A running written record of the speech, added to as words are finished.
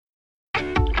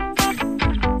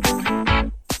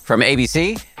From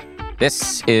ABC,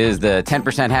 this is the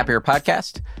 10% Happier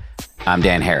podcast. I'm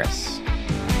Dan Harris.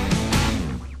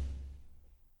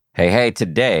 Hey,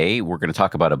 today we're going to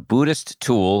talk about a Buddhist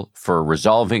tool for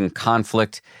resolving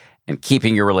conflict and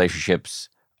keeping your relationships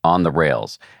on the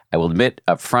rails. I will admit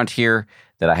up front here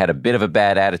that I had a bit of a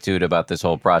bad attitude about this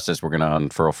whole process we're going to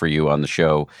unfurl for you on the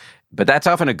show. But that's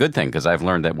often a good thing, because I've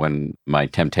learned that when my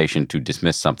temptation to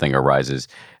dismiss something arises,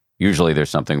 usually there's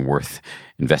something worth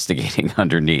investigating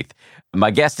underneath.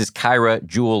 My guest is Kaira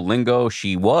Lingo.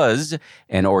 She was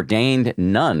an ordained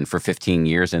nun for 15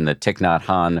 years in the Thich Nhat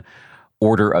Hanh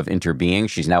Order of Interbeing.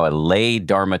 She's now a lay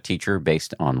Dharma teacher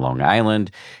based on Long Island.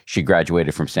 She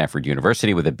graduated from Stanford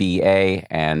University with a BA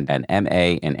and an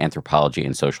MA in anthropology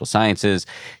and social sciences.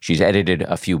 She's edited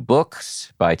a few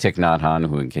books by Thich Nhat Hanh,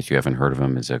 who, in case you haven't heard of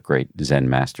him, is a great Zen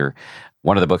master.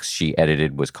 One of the books she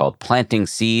edited was called Planting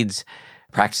Seeds,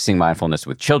 Practicing Mindfulness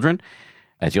with Children.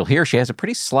 As you'll hear, she has a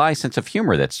pretty sly sense of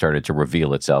humor that started to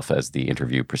reveal itself as the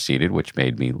interview proceeded, which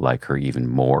made me like her even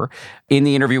more. In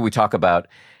the interview, we talk about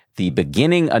the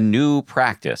beginning a new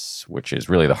practice, which is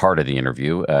really the heart of the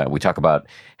interview. We talk about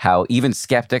how even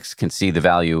skeptics can see the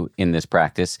value in this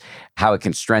practice, how it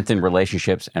can strengthen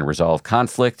relationships and resolve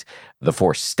conflict, the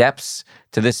 4 steps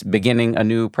to this beginning a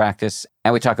new practice.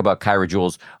 And we talk about Kaira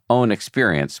Jule's own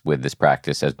experience with this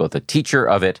practice as both a teacher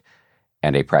of it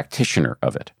and a practitioner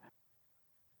of it.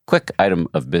 Quick item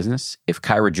of business. If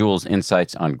Kaira Jule's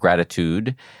insights on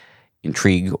gratitude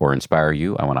intrigue or inspire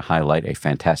you, I want to highlight a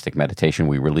fantastic meditation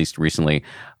we released recently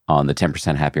on the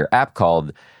 10% Happier app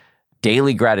called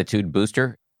Daily Gratitude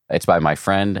Booster. It's by my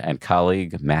friend and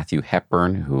colleague, Matthew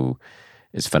Hepburn, who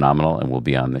is phenomenal and will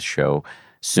be on this show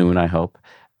soon, I hope.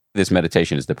 This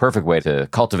meditation is the perfect way to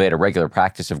cultivate a regular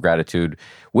practice of gratitude,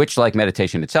 which, like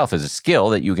meditation itself, is a skill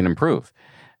that you can improve.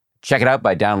 Check it out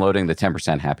by downloading the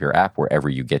 10% Happier app wherever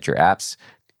you get your apps.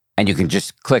 And you can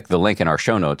just click the link in our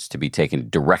show notes to be taken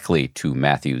directly to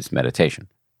Matthew's meditation.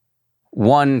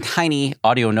 One tiny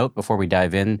audio note before we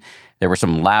dive in. There were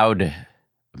some loud,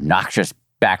 obnoxious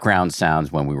background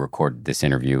sounds when we recorded this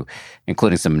interview,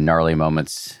 including some gnarly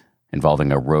moments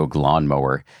involving a rogue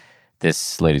lawnmower.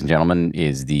 This, ladies and gentlemen,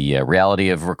 is the reality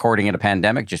of recording in a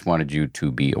pandemic. Just wanted you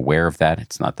to be aware of that.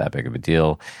 It's not that big of a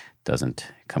deal. Doesn't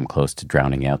come close to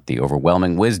drowning out the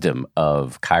overwhelming wisdom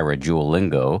of Kaira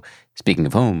Lingo. Speaking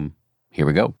of whom, here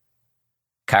we go.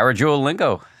 Kaira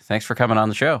Lingo, thanks for coming on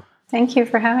the show. Thank you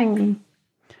for having me.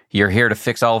 You're here to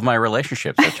fix all of my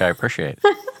relationships, which I appreciate.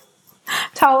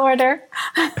 Tall order.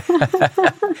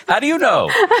 How do you know?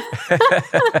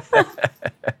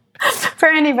 For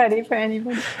anybody.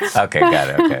 Okay, got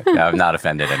it. Okay. No, I'm not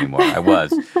offended anymore. I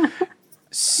was.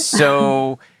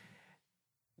 So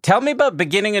tell me about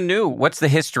beginning anew. What's the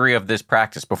history of this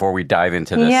practice before we dive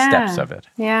into the steps of it?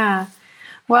 Yeah.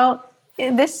 Well,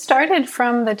 this started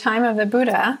from the time of the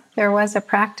Buddha. There was a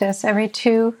practice every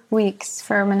 2 weeks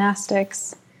for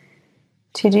monastics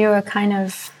to do a kind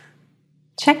of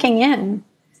checking in,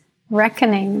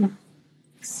 reckoning,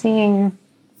 seeing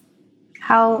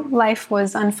how life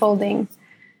was unfolding,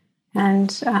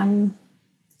 and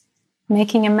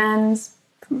making amends,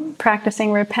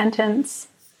 practicing repentance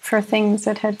for things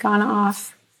that had gone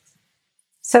off.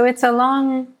 So it's a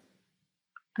long,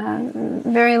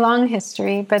 very long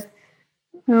history, but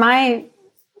my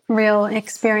real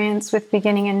experience with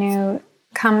beginning anew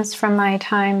comes from my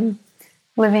time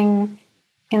living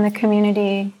in the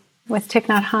community with Thich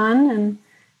Nhat Hanh and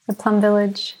the Plum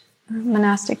Village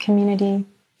monastic community,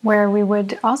 where we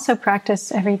would also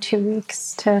practice every 2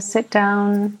 weeks to sit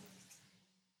down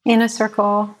in a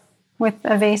circle with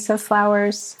a vase of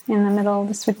flowers in the middle.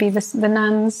 This would be the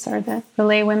nuns or the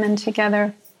lay women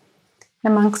together.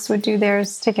 The monks would do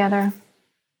theirs together.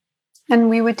 And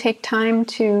we would take time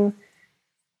to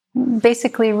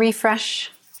basically refresh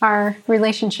our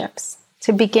relationships,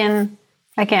 to begin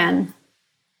again.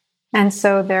 And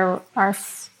so there are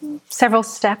several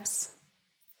steps.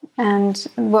 And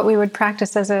what we would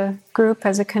practice as a group,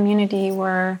 as a community,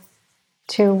 were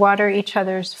to water each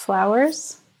other's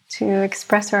flowers, to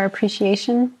express our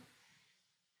appreciation.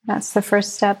 That's the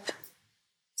first step,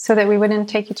 so that we wouldn't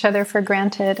take each other for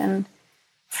granted and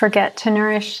forget to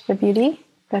nourish the beauty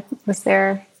that was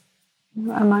there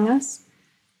among us.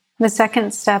 The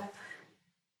second step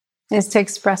is to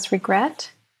express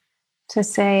regret, to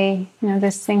say,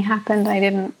 this thing happened, I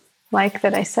didn't like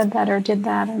that I said that or did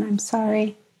that, and I'm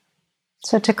sorry.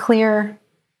 So to clear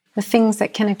the things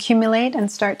that can accumulate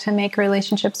and start to make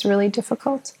relationships really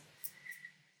difficult.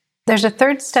 There's a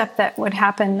third step that would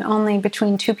happen only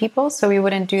between 2 people, so we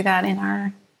wouldn't do that in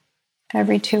our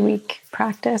every 2-week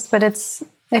practice. But it's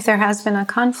if there has been a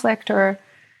conflict or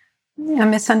a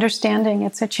misunderstanding.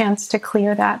 It's a chance to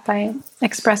clear that by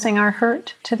expressing our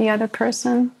hurt to the other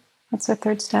person. That's the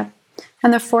third step.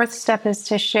 And the fourth step is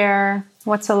to share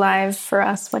what's alive for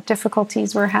us, what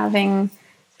difficulties we're having,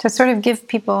 to sort of give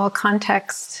people a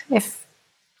context. If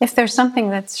there's something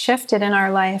that's shifted in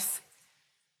our life,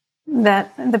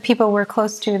 that the people we're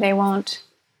close to, they won't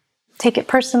take it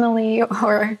personally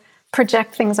or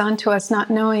project things onto us, not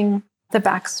knowing the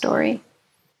backstory.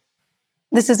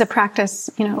 This is a practice,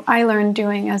 I learned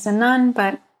doing as a nun,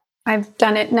 but I've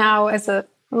done it now as a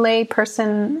lay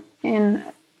person in,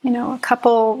 a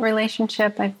couple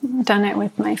relationship. I've done it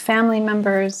with my family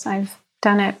members. I've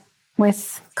done it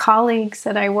with colleagues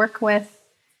that I work with,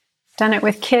 done it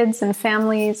with kids and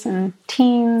families and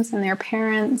teens and their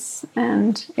parents.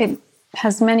 And it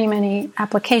has many, many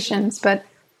applications, but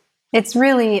it's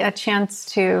really a chance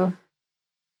to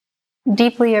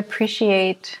deeply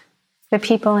appreciate the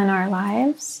people in our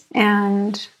lives.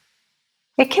 And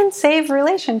it can save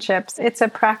relationships. It's a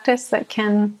practice that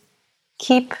can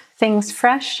keep things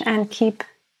fresh and keep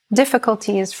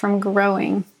difficulties from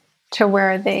growing to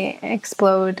where they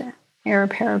explode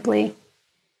irreparably.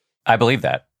 I believe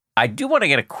that. I do want to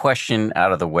get a question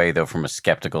out of the way, though, from a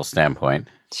skeptical standpoint.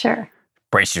 Sure.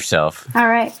 Brace yourself. All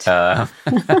right. I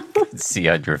can see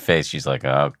on your face. She's like,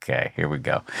 okay, here we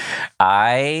go.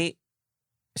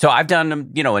 So I've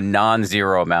done, a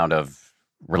non-zero amount of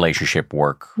relationship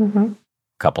work,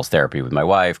 couples therapy with my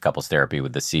wife, couples therapy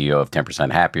with the CEO of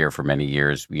 10% Happier for many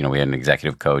years. We had an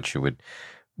executive coach who would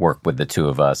work with the two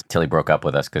of us until he broke up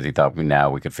with us because he thought now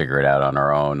we could figure it out on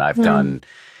our own.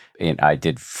 I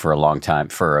did for a long time,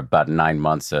 for about 9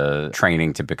 months,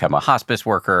 training to become a hospice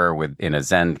worker in a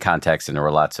Zen context. And there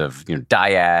were lots of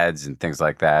dyads and things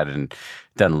like that. And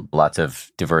done lots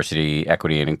of diversity,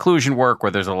 equity, and inclusion work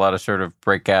where there's a lot of sort of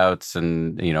breakouts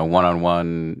and,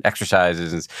 one-on-one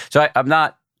exercises. And so I'm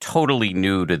not totally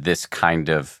new to this kind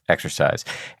of exercise.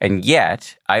 And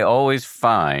yet I always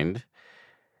find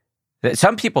that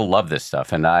some people love this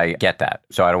stuff, and I get that.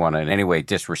 So I don't want to in any way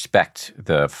disrespect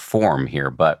the form here.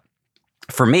 But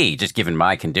for me, just given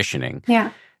my conditioning,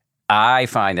 I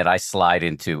find that I slide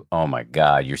into, oh my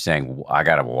God, you're saying I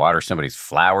got to water somebody's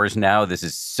flowers now? This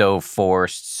is so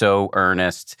forced, so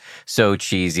earnest, so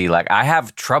cheesy. Like, I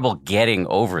have trouble getting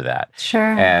over that.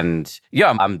 Sure. And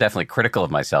I'm definitely critical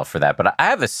of myself for that. But I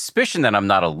have a suspicion that I'm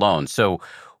not alone. So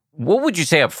what would you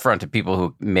say up front to people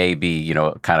who may be,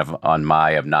 kind of on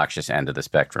my obnoxious end of the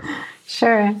spectrum?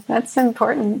 Sure. That's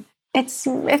important. It's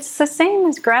the same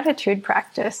as gratitude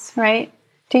practice, right?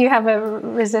 Do you have a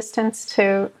resistance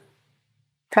to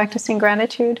practicing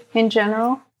gratitude in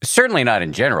general? Certainly not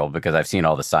in general, because I've seen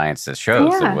all the science that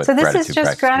shows that what so this gratitude is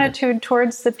just gratitude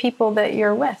towards the people that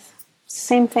you're with.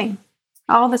 Same thing.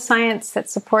 All the science that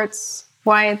supports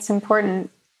why it's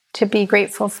important to be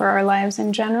grateful for our lives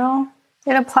in general,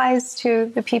 it applies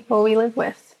to the people we live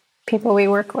with, people we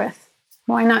work with.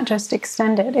 Why not just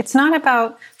extend it? It's not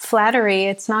about flattery.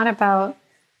 It's not about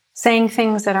saying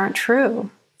things that aren't true.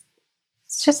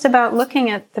 It's just about looking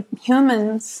at the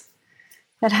humans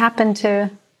that happen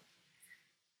to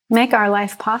make our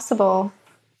life possible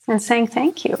and saying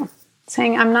thank you.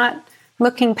 Saying, I'm not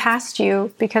looking past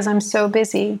you because I'm so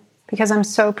busy, because I'm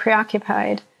so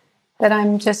preoccupied, that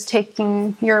I'm just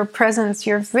taking your presence,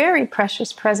 your very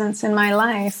precious presence in my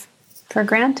life, for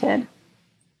granted.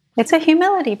 It's a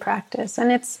humility practice,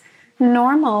 and it's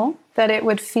normal that it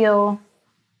would feel,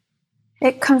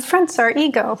 it confronts our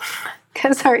ego,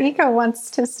 because our ego wants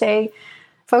to stay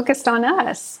focused on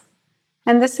us.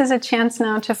 And this is a chance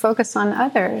now to focus on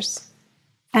others.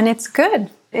 And it's good.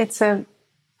 It's a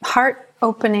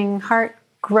heart-opening,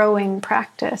 heart-growing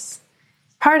practice.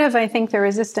 Part of, I think, the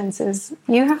resistance is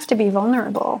you have to be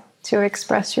vulnerable to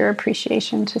express your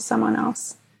appreciation to someone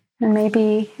else. And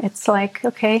maybe it's like,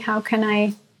 okay, how can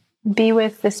I be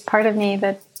with this part of me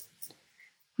that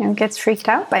gets freaked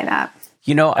out by that?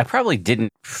 I probably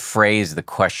didn't phrase the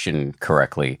question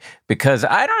correctly, because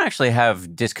I don't actually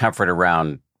have discomfort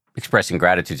around expressing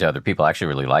gratitude to other people. I actually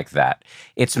really like that.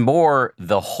 It's more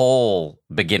the whole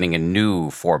beginning a new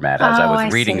format as I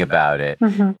was reading about it.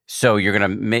 Mm-hmm. So you're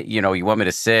going to, you want me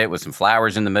to sit with some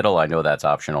flowers in the middle. I know that's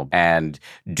optional. And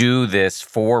do this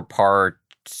 4-part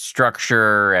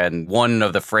structure, and one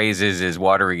of the phrases is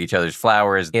watering each other's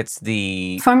flowers. It's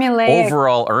the formulaic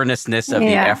overall earnestness of the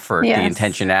effort, the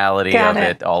intentionality of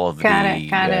it, all of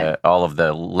all of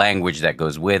the language that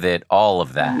goes with it, all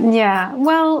of that. Yeah.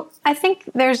 Well, I think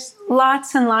there's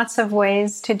lots and lots of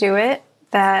ways to do it.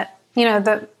 That,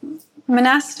 the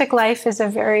monastic life is a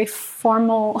very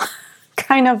formal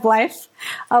kind of life.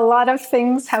 A lot of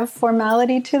things have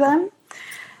formality to them.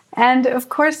 And of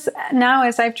course, now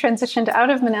as I've transitioned out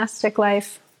of monastic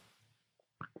life,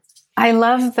 I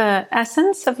love the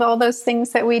essence of all those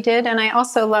things that we did. And I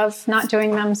also love not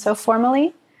doing them so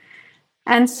formally.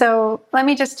 And so let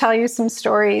me just tell you some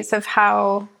stories of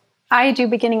how I do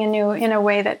beginning anew in a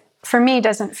way that for me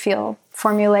doesn't feel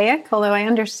formulaic, although I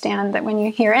understand that when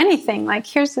you hear anything, like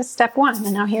here's a step 1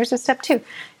 and now here's a step 2,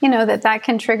 that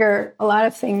can trigger a lot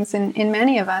of things in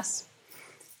many of us.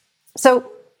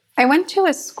 So I went to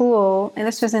a school, and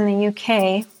this was in the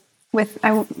UK,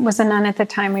 I was a nun at the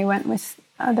time. We went with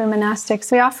other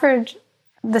monastics. We offered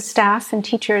the staff and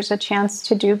teachers a chance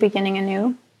to do beginning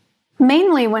anew.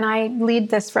 Mainly when I lead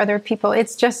this for other people,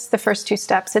 it's just the first 2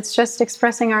 steps. It's just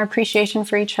expressing our appreciation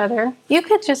for each other. You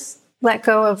could just let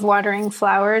go of watering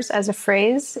flowers as a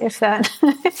phrase if that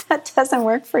if that doesn't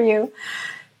work for you.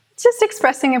 It's just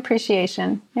expressing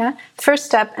appreciation. Yeah, first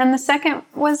step. And the second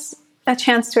was a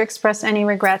chance to express any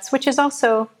regrets, which is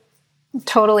also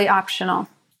totally optional.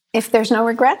 If there's no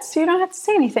regrets, you don't have to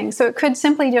say anything. So it could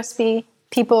simply just be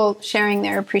people sharing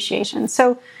their appreciation.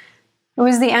 So it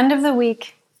was the end of the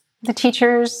week. The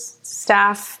teachers,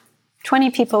 staff, 20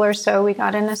 people or so, we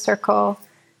got in a circle,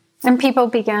 and people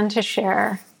began to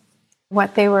share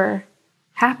what they were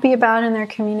happy about in their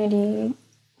community,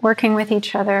 working with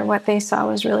each other, what they saw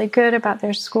was really good about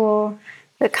their school,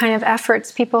 the kind of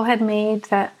efforts people had made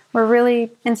that were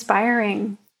really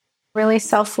inspiring, really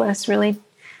selfless, really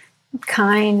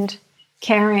kind,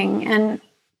 caring. And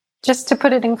just to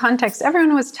put it in context,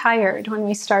 everyone was tired when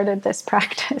we started this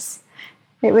practice.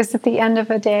 It was at the end of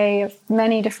a day of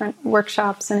many different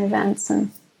workshops and events,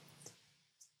 and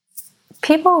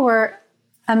people were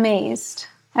amazed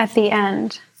at the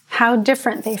end how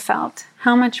different they felt,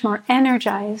 how much more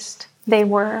energized they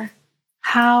were,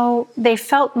 how they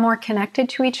felt more connected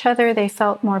to each other, they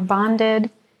felt more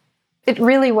bonded. It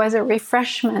really was a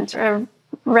refreshment, a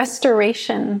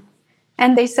restoration,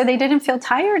 and they said they didn't feel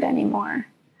tired anymore.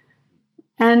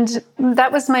 And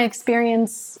that was my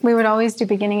experience. We would always do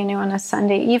beginning anew on a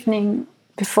Sunday evening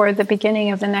before the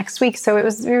beginning of the next week. So it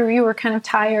was, you were kind of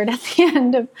tired at the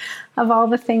end of all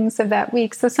the things of that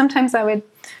week. So sometimes I would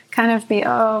kind of be,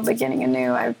 beginning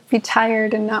anew. I'd be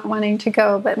tired and not wanting to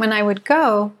go. But when I would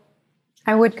go.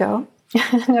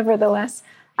 Nevertheless,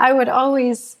 I would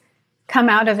always come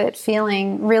out of it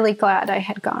feeling really glad I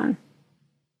had gone.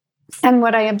 And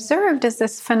what I observed is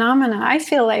this phenomena. I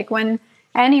feel like when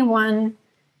anyone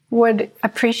would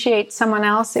appreciate someone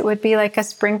else, it would be like a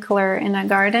sprinkler in a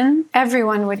garden.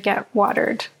 Everyone would get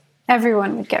watered.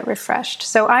 Everyone would get refreshed.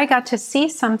 So I got to see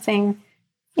something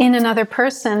in another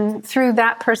person through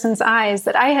that person's eyes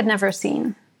that I had never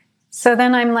seen. So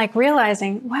then I'm like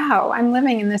realizing, wow, I'm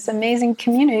living in this amazing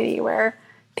community where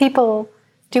people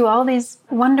do all these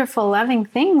wonderful, loving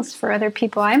things for other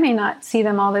people. I may not see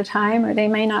them all the time, or they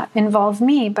may not involve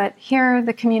me, but here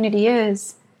the community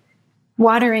is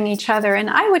watering each other,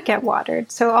 and I would get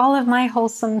watered. So all of my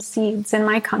wholesome seeds in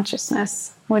my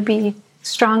consciousness would be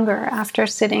stronger after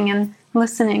sitting and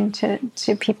listening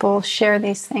to people share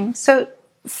these things. So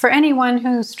for anyone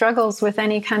who struggles with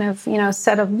any kind of,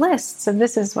 set of lists of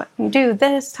this is what you do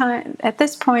this time, at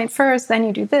this point first, then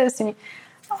you do this, and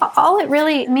all it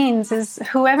really means is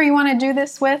whoever you want to do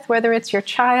this with, whether it's your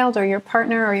child or your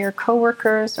partner or your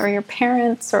coworkers or your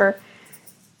parents or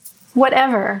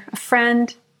whatever, a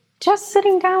friend, just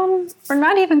sitting down, or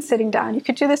not even sitting down. You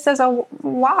could do this as a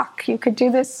walk. You could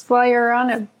do this while you're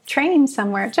on a train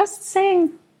somewhere. Just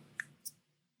saying,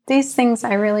 these things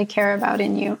I really care about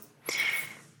in you.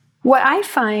 What I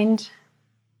find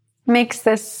makes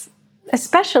this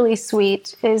especially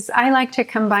sweet is I like to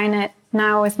combine it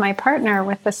now with my partner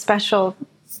with a special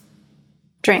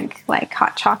drink, like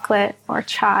hot chocolate or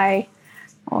chai,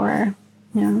 or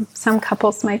some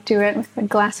couples might do it with a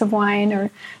glass of wine or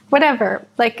whatever,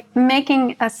 like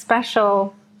making a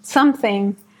special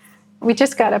something. We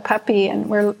just got a puppy and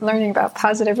we're learning about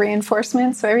positive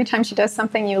reinforcement. So every time she does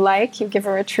something you like, you give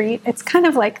her a treat. It's kind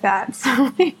of like that.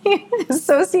 So we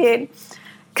associate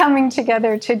coming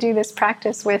together to do this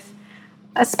practice with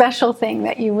a special thing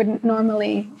that you wouldn't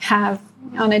normally have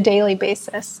on a daily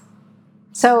basis.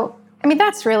 So,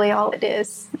 that's really all it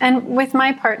is. And with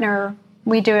my partner,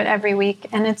 we do it every week.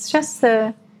 And it's just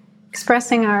the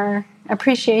expressing our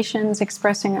appreciations,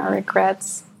 expressing our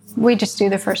regrets. We just do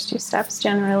the first 2 steps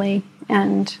generally.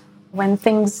 And when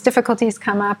difficulties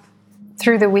come up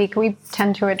through the week, we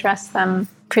tend to address them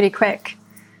pretty quick.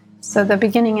 So the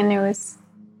beginning anew is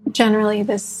generally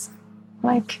this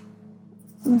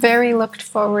very looked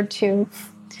forward to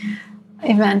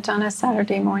event on a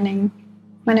Saturday morning.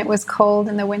 When it was cold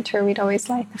in the winter, we'd always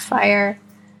light the fire.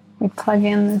 We'd plug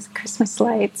in the Christmas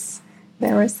lights.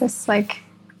 There was this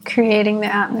creating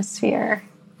the atmosphere.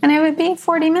 And it would be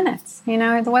 40 minutes.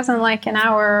 It wasn't like an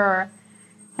hour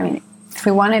or, if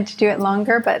we wanted to do it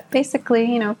longer, but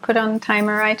basically, put on the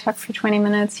timer. I talk for 20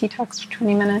 minutes. He talks for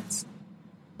 20 minutes.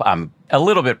 I'm a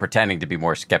little bit pretending to be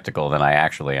more skeptical than I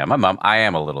actually am. I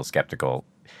am a little skeptical,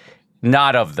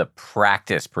 not of the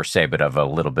practice per se, but of a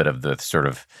little bit of the sort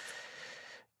of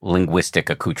linguistic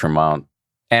accoutrement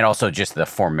and also just the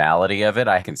formality of it.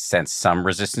 I can sense some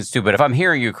resistance to. But if I'm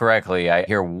hearing you correctly, I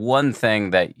hear one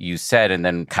thing that you said and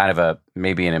then kind of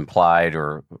maybe an implied,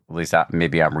 or at least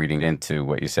maybe I'm reading into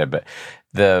what you said. But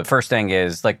the first thing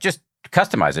is like, just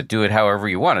customize it. Do it however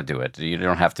you want to do it. You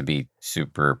don't have to be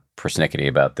super persnickety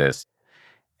about this.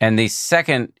 And the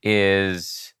second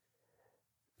is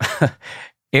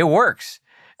it works.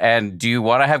 And do you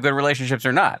want to have good relationships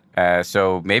or not?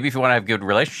 So maybe if you want to have good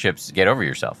relationships, get over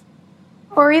yourself.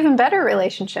 Or even better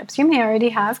relationships. You may already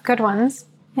have good ones.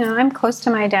 I'm close to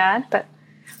my dad, but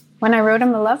when I wrote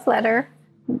him a love letter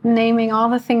naming all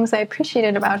the things I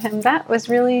appreciated about him, that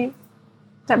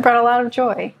brought a lot of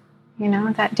joy.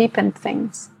 That deepened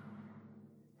things.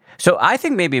 So I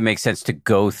think maybe it makes sense to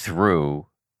go through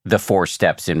the 4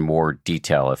 steps in more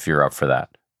detail if you're up for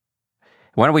that.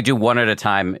 Why don't we do one at a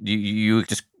time? You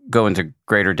just go into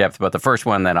greater depth about the first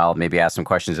one, then I'll maybe ask some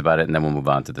questions about it, and then we'll move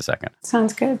on to the second.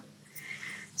 Sounds good.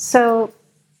 So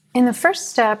in the first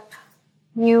step,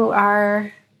 you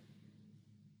are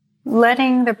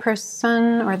letting the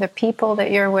person or the people that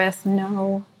you're with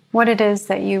know what it is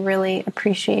that you really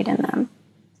appreciate in them.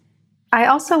 I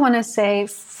also want to say,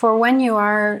 for when you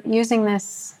are using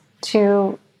this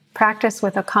to practice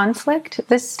with a conflict,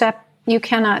 this step, you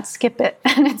cannot skip it.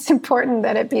 And it's important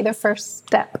that it be the first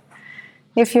step.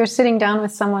 If you're sitting down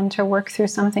with someone to work through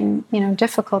something,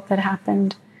 difficult that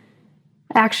happened,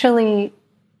 actually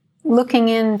looking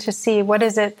in to see what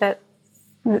is it that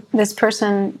this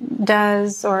person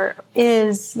does or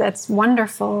is that's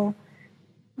wonderful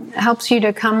helps you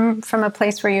to come from a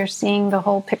place where you're seeing the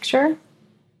whole picture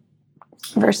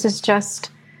versus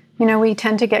just, we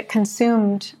tend to get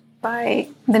consumed by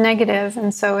the negative.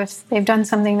 And so if they've done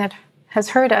something that has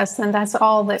hurt us, then that's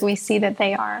all that we see that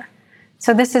they are.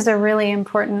 So this is a really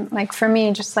important, like for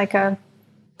me, just like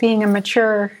being a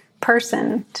mature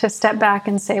person, to step back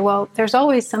and say, well, there's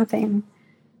always something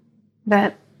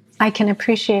that I can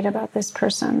appreciate about this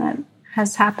person that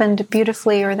has happened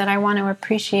beautifully or that I want to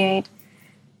appreciate.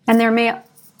 And there may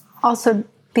also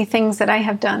be things that I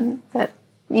have done that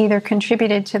either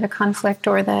contributed to the conflict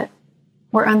or that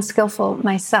were unskillful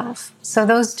myself. So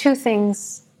those 2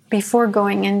 things, before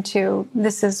going into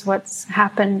this is what's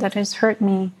happened that has hurt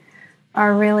me,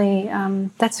 are really,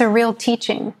 that's a real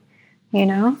teaching,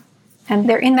 and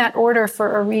they're in that order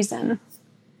for a reason.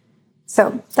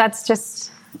 So that's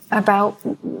just about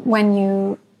when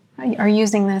you are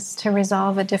using this to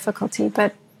resolve a difficulty.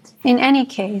 But in any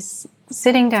case,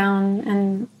 sitting down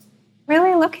and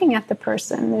really looking at the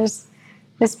person. There's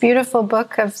this beautiful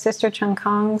book of Sister Chung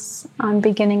Kong's on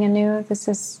Beginning Anew. This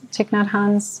is Thich Nhat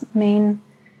Hanh's main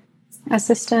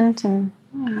assistant and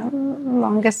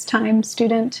longest time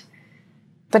student.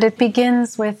 But it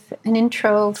begins with an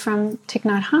intro from Thich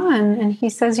Nhat Hanh, and he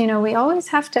says, we always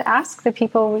have to ask the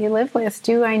people we live with,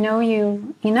 do I know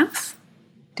you enough?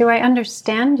 Do I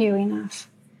understand you enough?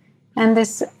 And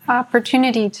this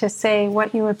opportunity to say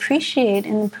what you appreciate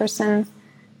in the person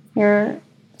you're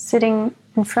sitting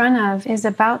in front of is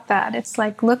about that. It's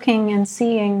like looking and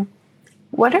seeing,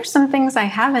 what are some things I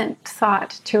haven't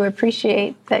thought to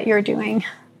appreciate that you're doing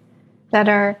that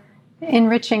are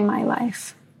enriching my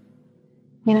life?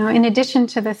 In addition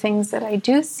to the things that I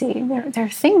do see, there are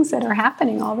things that are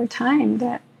happening all the time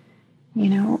that, we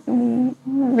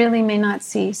really may not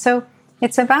see. So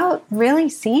it's about really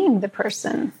seeing the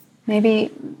person,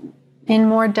 maybe in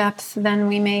more depth than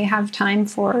we may have time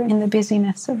for in the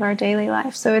busyness of our daily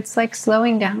life. So it's like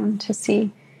slowing down to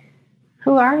see,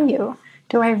 who are you?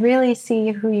 Do I really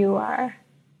see who you are?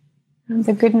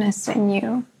 The goodness in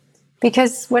you.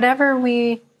 Because whatever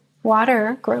we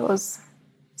water grows.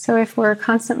 So if we're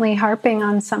constantly harping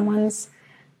on someone's,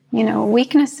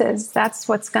 weaknesses, that's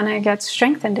what's going to get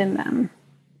strengthened in them.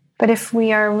 But if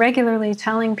we are regularly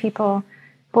telling people,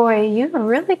 boy, you're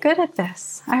really good at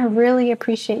this. I really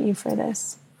appreciate you for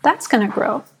this. That's going to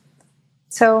grow.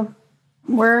 So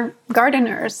we're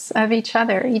gardeners of each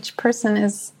other. Each person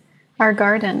is our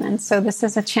garden. And so this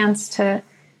is a chance to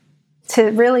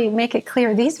really make it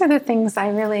clear. These are the things I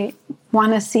really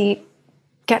want to see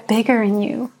get bigger in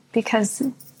you because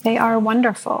they are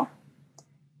wonderful.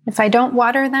 If I don't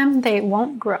water them, they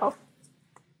won't grow.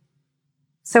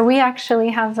 So we actually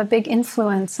have a big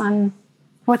influence on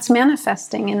what's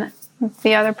manifesting in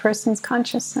the other person's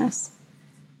consciousness.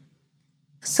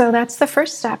 So that's the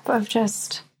first step of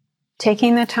just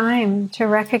taking the time to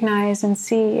recognize and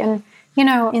see. And,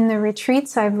 in the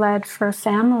retreats I've led for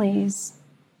families,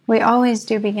 we always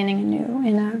do beginning anew.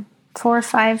 In a 4 or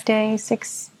 5 day,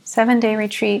 6, 7 day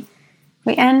retreat,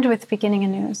 we end with beginning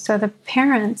anew. So the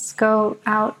parents go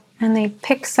out and they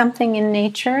pick something in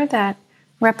nature that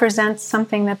represents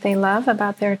something that they love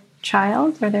about their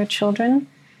child or their children.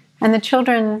 And the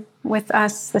children, with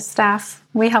us, the staff,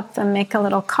 we help them make a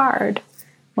little card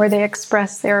where they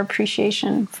express their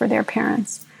appreciation for their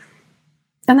parents.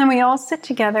 And then we all sit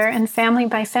together, and family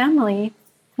by family,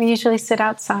 we usually sit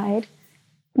outside.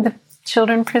 The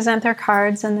children present their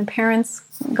cards, and the parents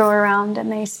go around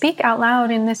and they speak out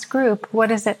loud in this group.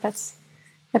 What is it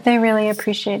that they really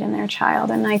appreciate in their child?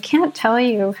 And I can't tell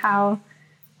you how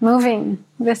moving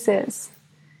this is.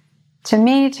 To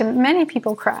me, to many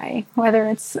people cry, whether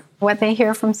it's what they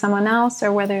hear from someone else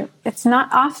or whether it's not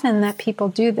often that people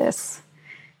do this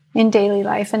in daily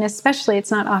life. And especially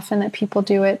it's not often that people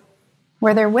do it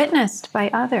where they're witnessed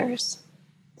by others.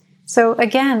 So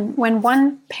again, when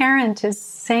one parent is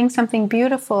saying something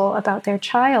beautiful about their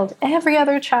child, every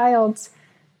other child's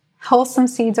wholesome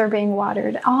seeds are being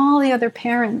watered. All the other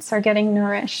parents are getting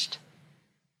nourished.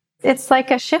 It's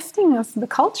like a shifting of the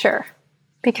culture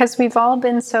because we've all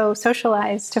been so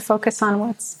socialized to focus on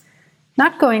what's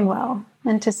not going well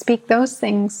and to speak those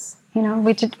things.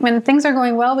 When things are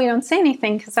going well, we don't say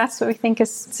anything because that's what we think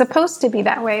is supposed to be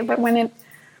that way. But when it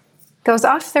goes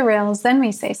off the rails, then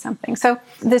we say something. So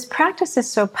this practice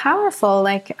is so powerful.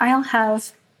 Like I'll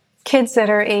have kids that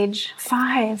are age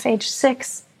 5, age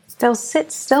 6, they'll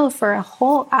sit still for a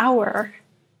whole hour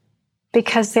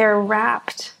because they're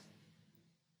rapt.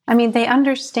 I mean, they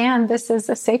understand this is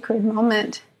a sacred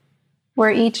moment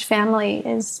where each family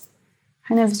is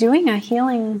kind of doing a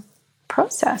healing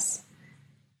process.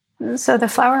 So the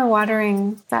flower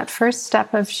watering, that first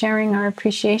step of sharing our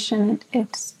appreciation,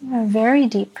 it's a very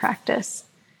deep practice.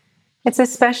 It's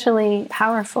especially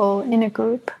powerful in a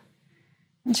group.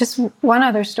 Just one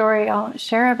other story I'll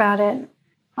share about it.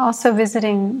 Also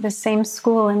visiting the same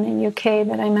school in the UK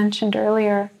that I mentioned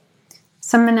earlier.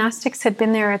 Some monastics had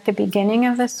been there at the beginning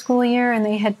of the school year, and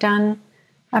they had done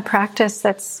a practice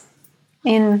that's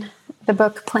in the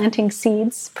book Planting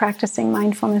Seeds, Practicing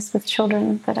Mindfulness with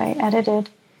Children that I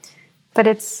edited. But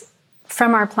it's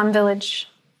from our Plum Village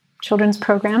children's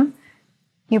program.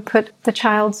 You put the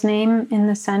child's name in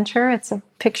the center. It's a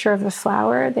picture of a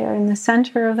flower. They're in the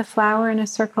center of the flower in a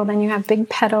circle. Then you have big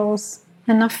petals,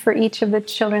 enough for each of the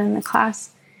children in the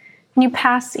class. And you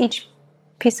pass each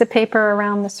piece of paper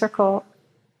around the circle,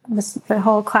 the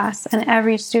whole class, and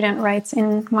every student writes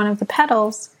in one of the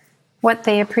petals what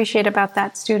they appreciate about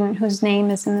that student whose name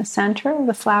is in the center of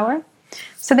the flower.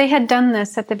 So they had done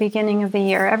this at the beginning of the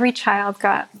year. Every child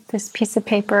got this piece of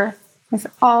paper with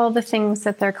all the things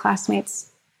that their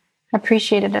classmates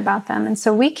appreciated about them. And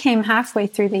so we came halfway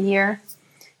through the year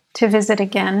to visit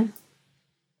again.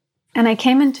 And I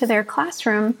came into their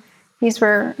classroom. These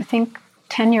were, I think,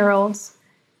 10-year-olds.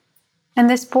 And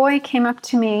this boy came up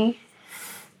to me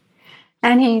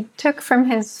and he took from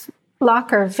his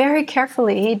locker very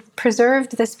carefully, he'd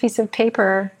preserved this piece of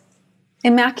paper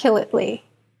immaculately.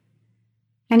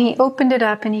 And he opened it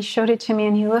up and he showed it to me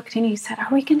and he looked and he said,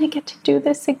 "Are we going to get to do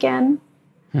this again?"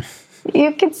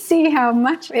 You could see how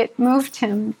much it moved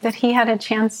him that he had a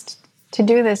chance to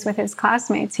do this with his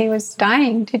classmates. He was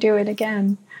dying to do it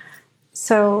again.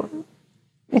 So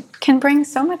it can bring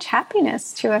so much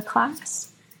happiness to a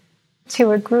class,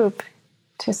 to a group,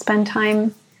 to spend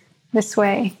time this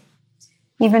way.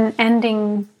 Even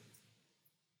ending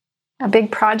a big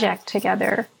project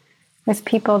together with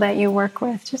people that you work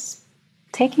with, just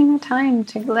taking the time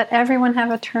to let everyone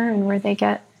have a turn where they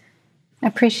get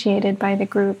appreciated by the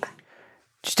group.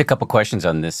 Just a couple questions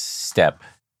on this step.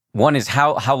 One is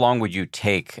how long would you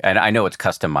take? And I know it's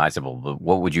customizable, but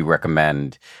what would you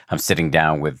recommend? I'm sitting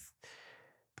down with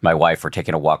my wife or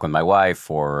taking a walk with my wife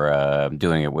or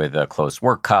doing it with a close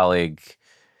work colleague.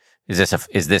 Is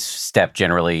this step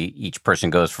generally each person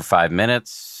goes for 5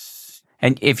 minutes?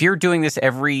 And if you're doing this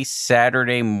every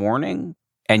Saturday morning,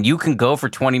 and you can go for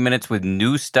 20 minutes with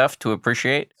new stuff to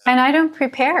appreciate? And I don't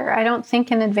prepare. I don't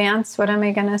think in advance, what am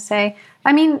I going to say?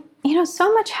 I mean,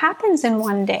 so much happens in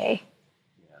one day.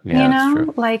 Yeah, that's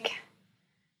true. Like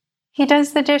he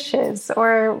does the dishes,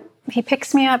 or he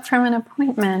picks me up from an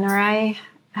appointment, or I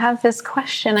have this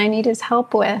question I need his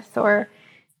help with, or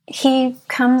he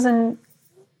comes and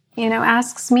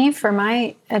asks me for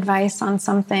my advice on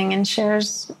something and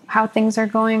shares how things are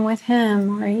going with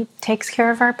him, or he takes care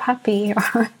of our puppy,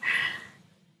 or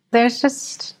there's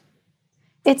just,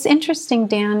 It's interesting,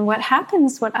 Dan. What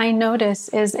happens, what I notice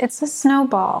is it's a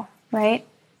snowball, right?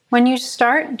 When you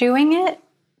start doing it,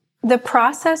 the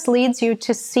process leads you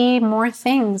to see more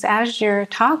things as you're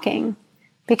talking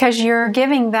because you're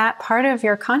giving that part of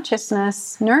your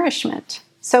consciousness nourishment.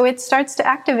 So it starts to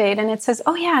activate and it says,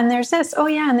 oh yeah, and there's this. Oh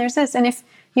yeah, and there's this. And if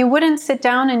you wouldn't sit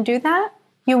down and do that,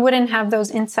 you wouldn't have those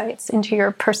insights into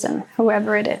your person,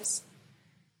 whoever it is.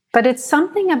 But it's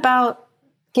something about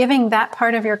giving that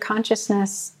part of your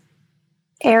consciousness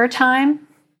airtime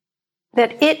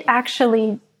that it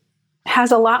actually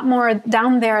has a lot more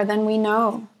down there than we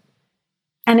know.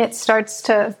 And it starts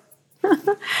to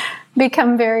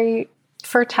become very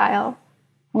fertile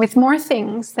with more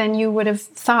things than you would have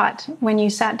thought when you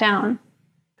sat down.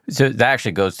 So that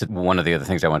actually goes to one of the other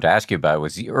things I wanted to ask you about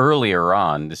was earlier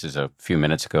on, this is a few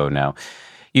minutes ago now,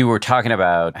 you were talking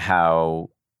about how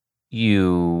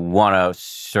you want to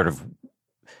sort of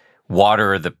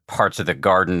water the parts of the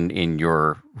garden in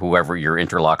your, whoever your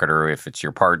interlocutor, if it's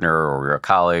your partner or your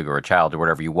colleague or a child or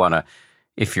whatever you want to,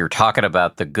 if you're talking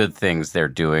about the good things they're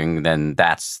doing, then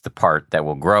that's the part that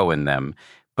will grow in them.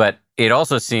 But it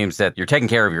also seems that you're taking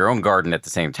care of your own garden at the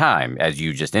same time, as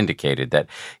you just indicated, that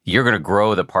you're going to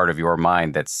grow the part of your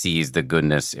mind that sees the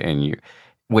goodness in you,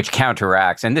 which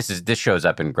counteracts, and this shows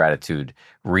up in gratitude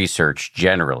research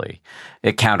generally.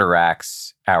 It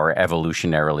counteracts our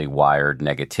evolutionarily wired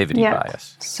negativity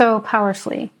bias. So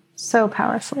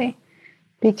powerfully,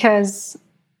 because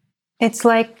it's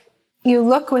like you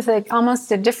look with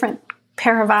almost a different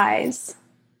pair of eyes.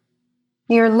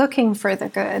 You're looking for the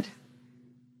good.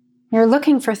 You're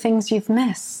looking for things you've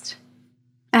missed.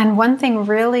 And one thing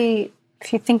really,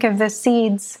 if you think of the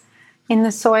seeds in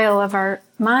the soil of our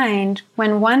mind,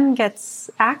 when one gets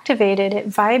activated, it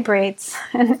vibrates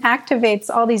and activates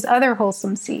all these other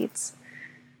wholesome seeds.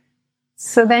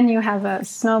 So then you have a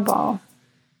snowball.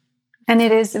 And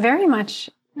it is very much,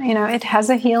 it has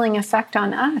a healing effect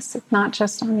on us. It's not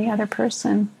just on the other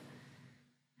person.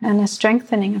 And a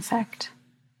strengthening effect.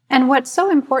 And what's so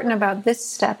important about this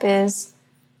step is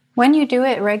when you do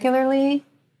it regularly,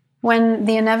 when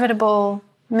the inevitable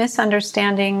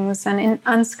misunderstandings and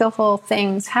unskillful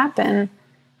things happen,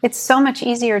 it's so much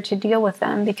easier to deal with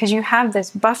them because you have this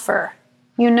buffer.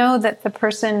 You know that the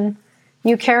person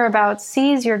you care about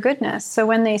sees your goodness. So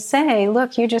when they say,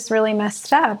 look, you just really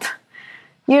messed up,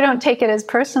 you don't take it as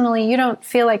personally. You don't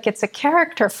feel like it's a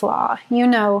character flaw. You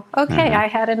know, okay, I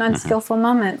had an unskillful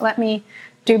moment. Let me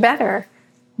do better.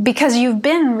 Because you've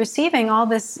been receiving all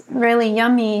this really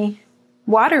yummy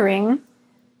watering,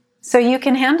 so you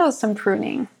can handle some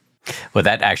pruning. Well,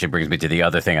 that actually brings me to the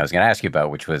other thing I was going to ask you about,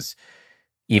 which was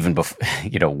even before,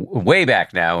 way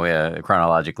back now,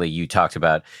 chronologically, you talked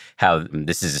about how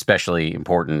this is especially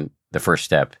important, the first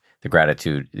step, the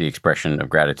gratitude, the expression of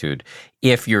gratitude,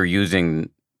 if you're using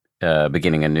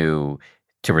beginning anew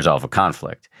to resolve a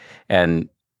conflict. And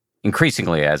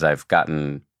increasingly, as I've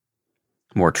gotten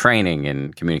more training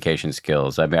in communication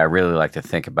skills, I really like to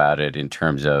think about it in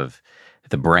terms of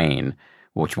the brain.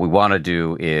 What we want to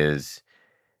do is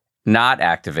not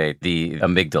activate the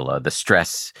amygdala, the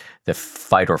stress, the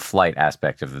fight or flight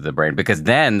aspect of the brain, because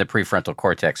then the prefrontal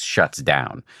cortex shuts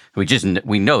down.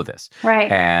 We know this.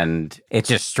 Right. And it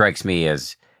just strikes me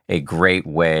as a great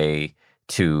way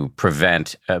to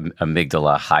prevent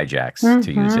amygdala hijacks,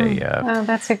 to use a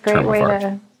that's a great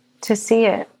way to see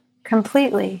it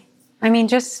completely. I mean,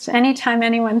 just anytime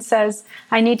anyone says,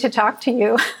 I need to talk to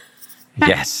you.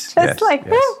 Yes.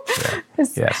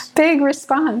 This big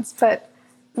response. But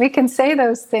we can say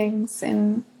those things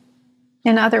in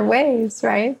other ways,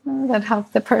 right? That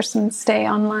help the person stay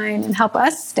online and help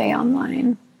us stay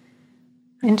online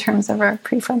in terms of our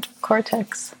prefrontal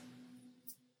cortex.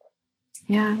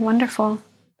 Yeah, wonderful.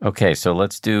 Okay, so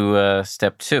let's do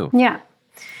step 2. Yeah.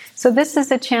 So this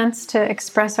is a chance to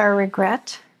express our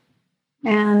regret.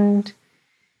 And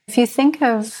if you think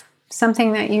of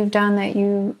something that you've done that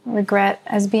you regret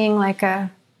as being like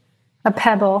a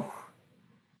pebble,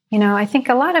 I think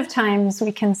a lot of times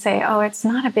we can say, oh, it's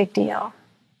not a big deal.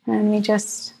 And we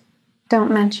just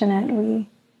don't mention it.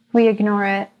 We ignore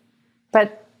it.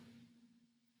 But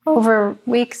over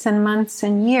weeks and months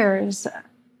and years,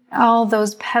 all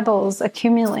those pebbles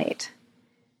accumulate.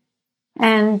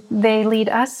 And they lead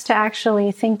us to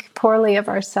actually think poorly of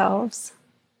ourselves.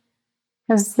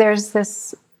 Because there's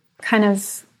this kind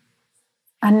of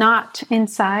a knot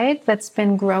inside that's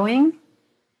been growing.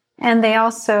 And they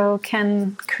also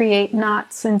can create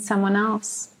knots in someone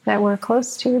else that we're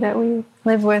close to, that we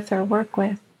live with or work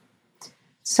with.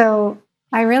 So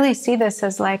I really see this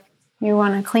as like you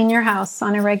want to clean your house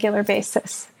on a regular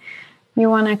basis. You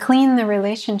want to clean the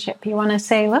relationship. You want to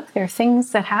say, look, there are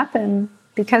things that happen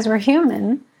because we're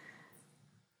human,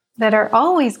 that are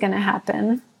always going to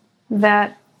happen,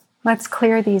 that let's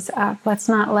clear these up. Let's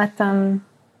not let them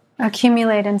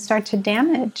accumulate and start to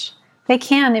damage. They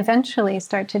can eventually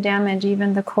start to damage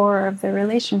even the core of the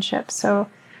relationship. So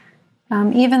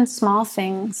even small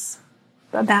things,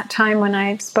 that time when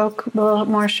I spoke a little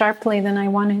more sharply than I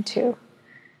wanted to,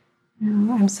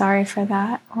 I'm sorry for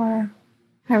that. Or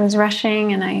I was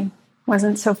rushing and I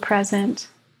wasn't so present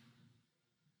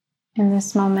in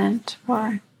this moment.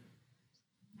 Or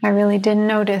I really didn't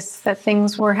notice that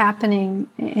things were happening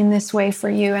in this way for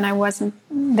you, and I wasn't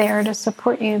there to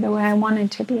support you the way I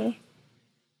wanted to be.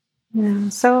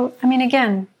 So,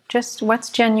 again, just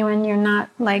what's genuine. You're not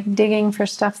like digging for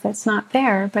stuff that's not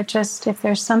there, but just if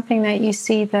there's something that you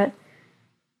see that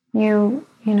you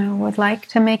would like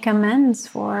to make amends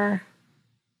for.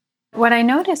 What I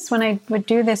noticed when I would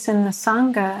do this in the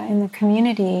Sangha, in the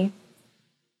community,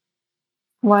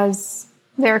 was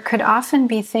there could often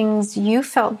be things you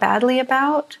felt badly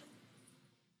about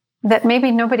that maybe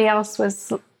nobody else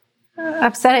was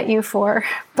upset at you for,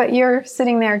 but you're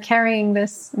sitting there carrying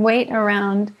this weight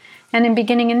around. And in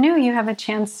beginning anew, you have a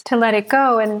chance to let it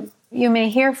go. And you may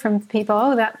hear from people,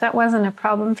 oh, that wasn't a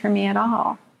problem for me at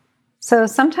all. So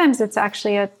sometimes it's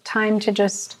actually a time to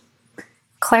just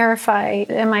clarify,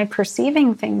 am I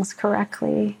perceiving things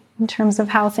correctly in terms of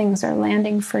how things are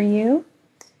landing for you?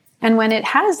 And when it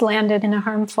has landed in a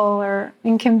harmful or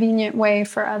inconvenient way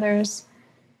for others,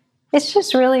 it's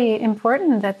just really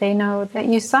important that they know that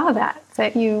you saw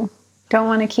that you don't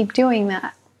want to keep doing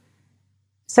that.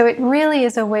 So it really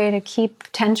is a way to keep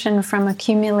tension from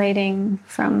accumulating,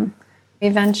 from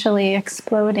eventually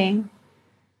exploding.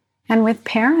 And with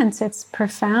parents, it's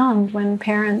profound when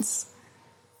parents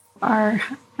are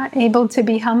able to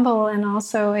be humble and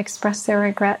also express their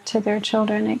regret to their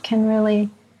children. It can really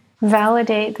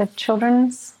validate the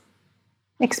children's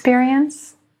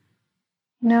experience.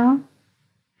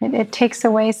 It takes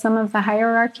away some of the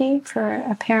hierarchy for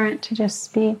a parent to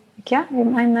just be like, yeah,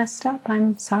 I messed up,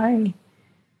 I'm sorry.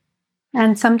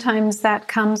 And sometimes that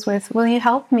comes with, will you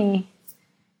help me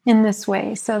in this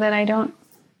way so that I don't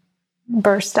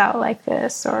burst out like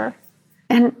this?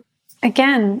 And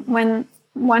again, when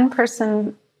one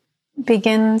person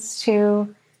begins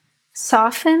to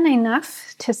soften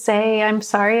enough to say, I'm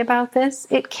sorry about this,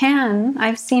 it can,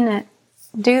 I've seen it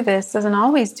do this, doesn't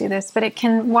always do this, but it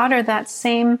can water that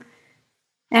same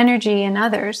energy in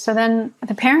others. So then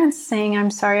the parents saying,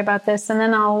 I'm sorry about this, and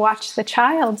then I'll watch the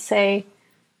child say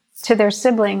to their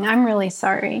sibling, I'm really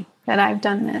sorry that I've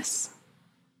done this,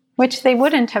 which they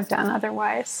wouldn't have done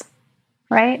otherwise,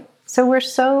 right? So we're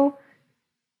so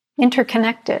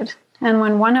interconnected. And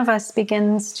when one of us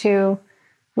begins to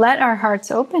let our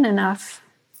hearts open enough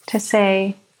to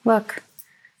say, look,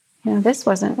 this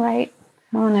wasn't right.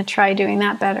 I want to try doing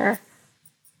that better.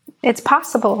 It's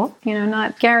possible,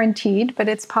 not guaranteed, but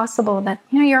it's possible that,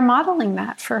 you're modeling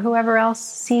that for whoever else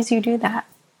sees you do that.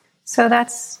 So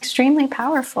that's extremely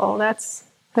powerful. That's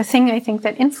the thing I think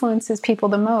that influences people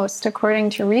the most,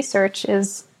 according to research,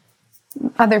 is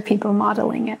other people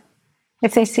modeling it.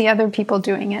 If they see other people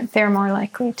doing it, they're more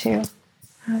likely to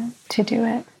do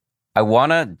it. I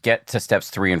want to get to steps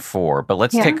 3 and 4, but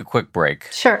let's take a quick break.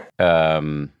 Sure.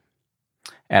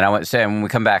 And I want to say, when we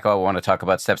come back, I want to talk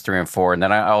about steps 3 and 4. And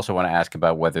then I also want to ask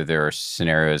about whether there are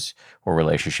scenarios or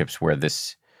relationships where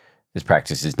this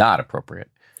practice is not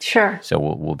appropriate. Sure. So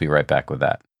we'll be right back with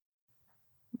that.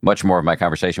 Much more of my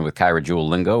conversation with Kaira Jewel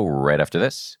Lingo right after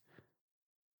this.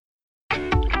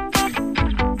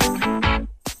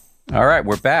 All right,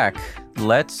 we're back.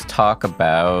 Let's talk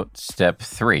about step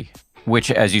 3,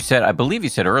 which, as you said, I believe you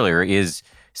said earlier, is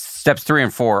steps 3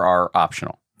 and 4 are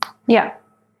optional. Yeah.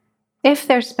 If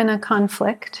there's been a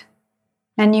conflict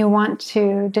and you want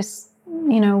to just,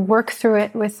 work through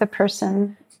it with the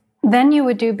person, then you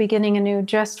would do beginning anew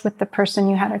just with the person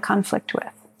you had a conflict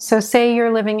with. So say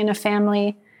you're living in a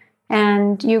family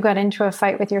and you got into a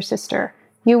fight with your sister.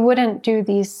 You wouldn't do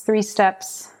these 3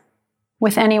 steps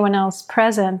with anyone else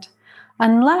present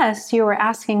unless you were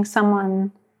asking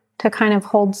someone to kind of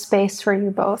hold space for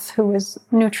you both, who was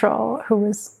neutral, who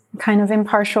was kind of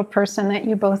impartial person that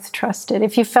you both trusted.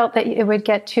 If you felt that it would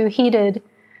get too heated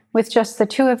with just the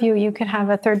 2 of you, you could have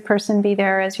a 3rd person be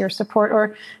there as your support,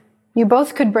 or you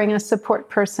both could bring a support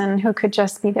person who could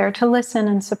just be there to listen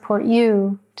and support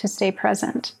you to stay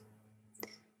present.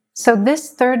 So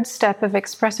this 3rd step of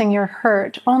expressing your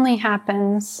hurt only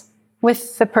happens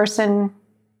with the person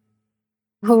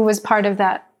who was part of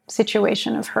that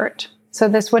situation of hurt. So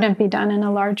this wouldn't be done in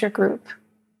a larger group.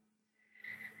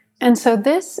 And so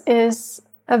this is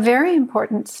a very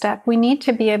important step. We need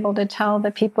to be able to tell the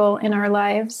people in our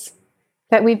lives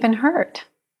that we've been hurt.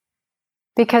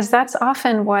 Because that's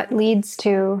often what leads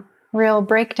to real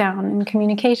breakdown in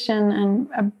communication and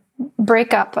a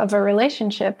breakup of a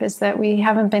relationship, is that we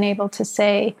haven't been able to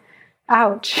say,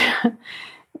 ouch.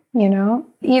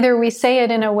 Either we say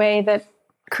it in a way that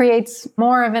creates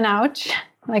more of an ouch,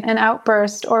 like an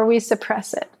outburst, or we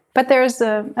suppress it. But there's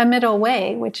a middle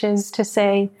way, which is to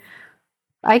say,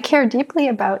 I care deeply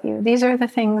about you. These are the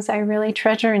things I really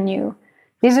treasure in you.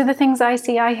 These are the things I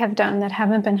see I have done that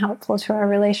haven't been helpful to our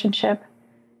relationship.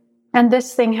 And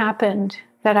this thing happened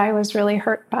that I was really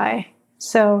hurt by.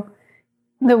 So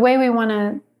the way we want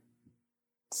to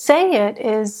say it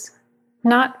is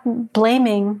not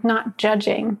blaming, not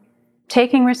judging,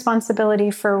 taking responsibility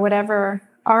for whatever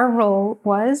our role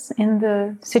was in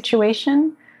the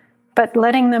situation, but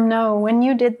letting them know, when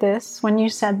you did this, when you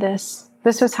said this,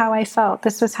 this was how I felt.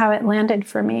 This was how it landed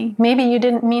for me. Maybe you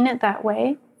didn't mean it that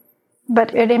way,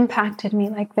 but it impacted me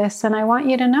like this. And I want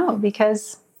you to know,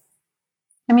 because,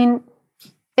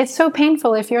 it's so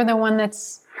painful if you're the one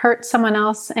that's hurt someone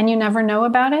else and you never know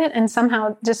about it. And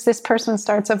somehow just this person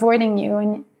starts avoiding you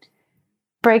and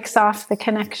breaks off the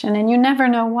connection, and you never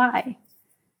know why,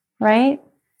 right?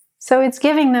 So it's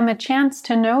giving them a chance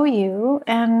to know you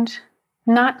and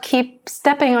not keep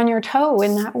stepping on your toe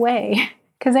in that way,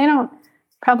 because they don't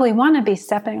probably want to be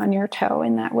stepping on your toe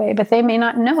in that way, but they may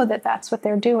not know that that's what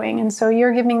they're doing. And so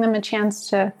you're giving them a chance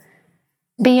to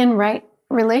be in right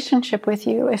relationship with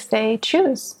you if they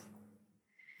choose.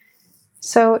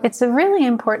 So it's a really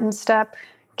important step,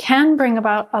 can bring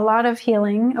about a lot of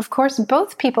healing. Of course,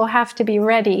 both people have to be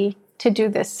ready to do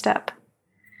this step.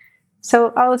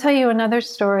 So I'll tell you another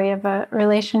story of a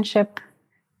relationship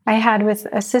I had with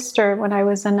a sister when I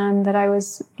was a nun that I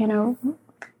was,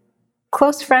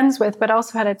 close friends with, but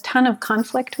also had a ton of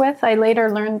conflict with. I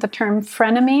later learned the term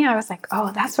frenemy. I was like,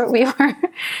 oh, that's what we were.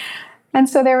 And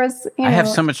so there was, I have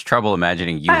so much trouble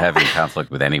imagining you having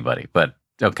conflict with anybody, but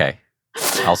okay.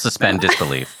 I'll suspend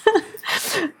disbelief.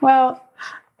 Well,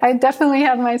 I definitely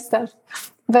have my stuff.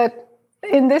 But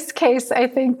in this case, I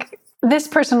think this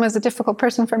person was a difficult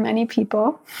person for many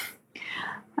people.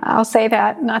 I'll say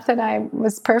that, not that I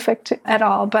was perfect at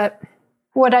all, but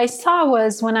what I saw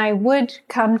was when I would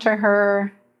come to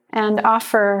her and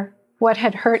offer what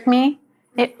had hurt me,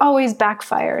 it always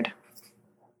backfired.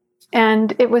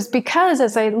 And it was because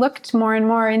as I looked more and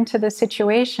more into the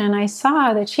situation, I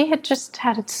saw that she had just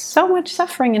had so much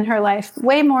suffering in her life,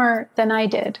 way more than I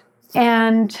did.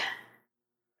 And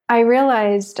I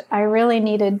realized I really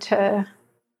needed to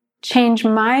change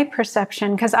my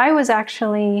perception, because I was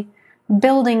actually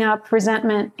building up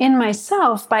resentment in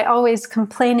myself by always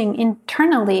complaining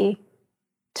internally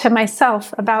to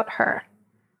myself about her.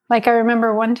 Like I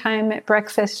remember one time at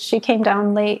breakfast, she came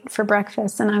down late for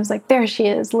breakfast and I was like, there she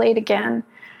is, late again.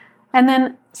 And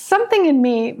then something in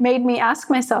me made me ask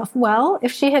myself, well,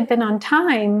 if she had been on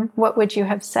time, what would you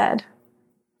have said?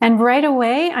 And right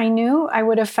away, I knew I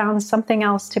would have found something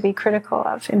else to be critical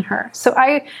of in her. So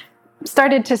I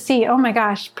started to see, oh my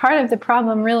gosh, part of the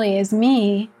problem really is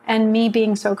me and me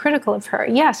being so critical of her.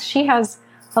 Yes, she has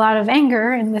a lot of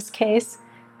anger in this case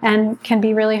and can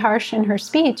be really harsh in her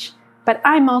speech, but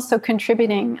I'm also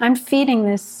contributing. I'm feeding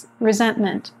this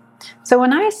resentment. So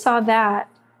when I saw that,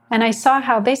 and I saw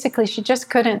how basically she just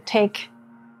couldn't take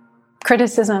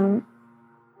criticism,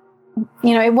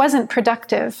 it wasn't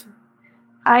productive,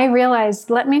 I realized,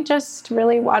 let me just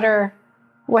really water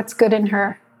what's good in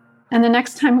her. And the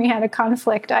next time we had a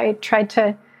conflict, I tried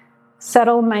to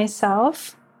settle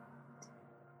myself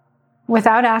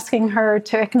without asking her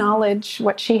to acknowledge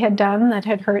what she had done that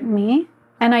had hurt me.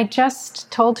 And I just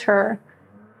told her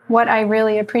what I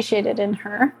really appreciated in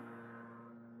her.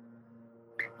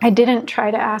 I didn't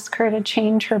try to ask her to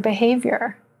change her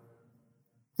behavior.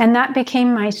 And that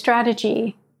became my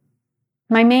strategy.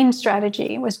 My main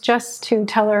strategy was just to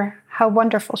tell her how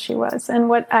wonderful she was. And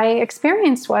what I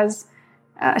experienced was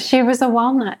she was a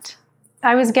walnut.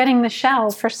 I was getting the shell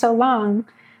for so long.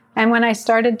 And when I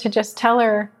started to just tell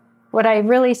her what I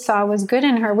really saw was good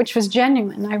in her, which was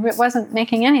genuine, I wasn't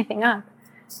making anything up,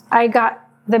 I got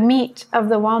the meat of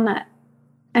the walnut.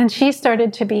 And she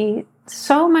started to be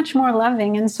so much more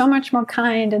loving and so much more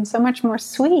kind and so much more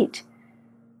sweet,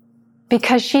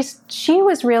 because she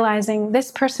was realizing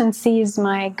this person sees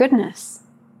my goodness.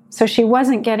 So she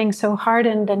wasn't getting so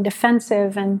hardened and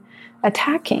defensive and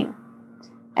attacking.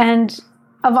 And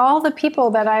of all the people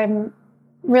that I'm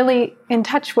really in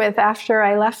touch with after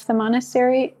I left the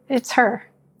monastery, it's her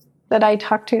that I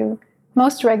talk to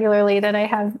most regularly, that I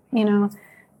have,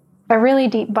 a really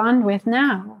deep bond with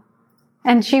now.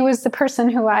 And she was the person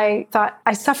who I thought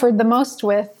I suffered the most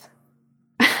with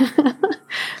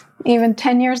even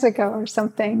 10 years ago or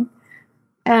something.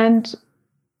 And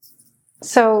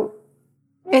so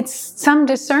it's some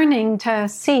discerning to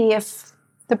see if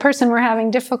the person we're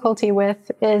having difficulty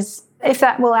with is, if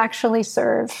that will actually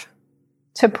serve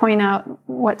to point out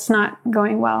what's not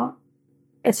going well.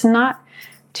 It's not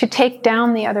to take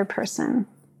down the other person.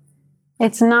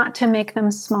 It's not to make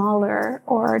them smaller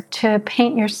or to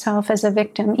paint yourself as a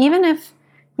victim. Even if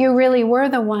you really were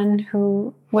the one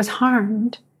who was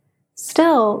harmed,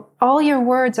 still, all your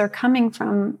words are coming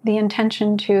from the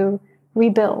intention to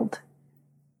rebuild,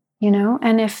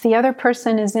 And if the other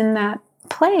person is in that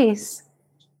place,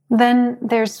 then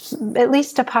there's at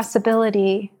least a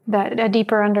possibility that a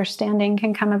deeper understanding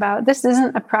can come about. This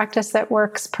isn't a practice that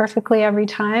works perfectly every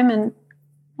time. And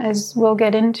as we'll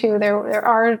get into, there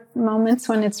are moments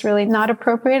when it's really not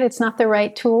appropriate. It's not the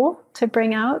right tool to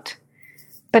bring out.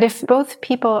 But if both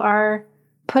people are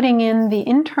putting in the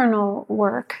internal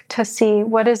work to see,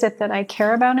 what is it that I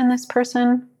care about in this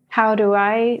person? How do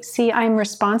I see I'm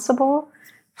responsible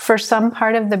for some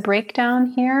part of the breakdown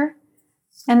here?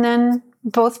 And then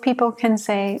both people can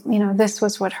say, this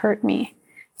was what hurt me.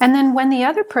 And then when the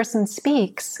other person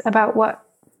speaks about what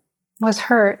was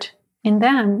hurt in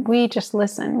them, we just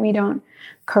listen. We don't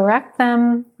correct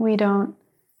them. We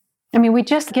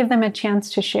just give them a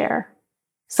chance to share.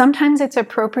 Sometimes it's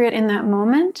appropriate in that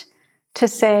moment to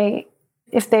say,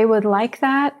 if they would like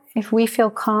that, if we feel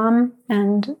calm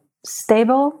and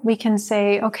stable, we can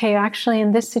say, okay, actually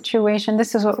in this situation,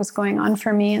 this is what was going on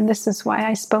for me, and this is why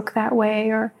I spoke that way.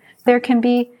 Or there can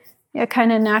be a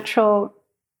kind of natural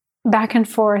back and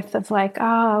forth of like,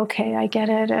 oh, okay, I get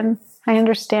it, and I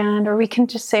understand. Or we can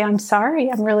just say, I'm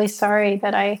sorry. I'm really sorry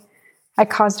that I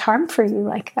caused harm for you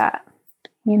like that,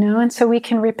 and so we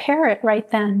can repair it right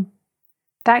then.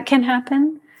 That can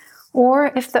happen.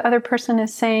 Or if the other person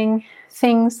is saying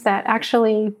things that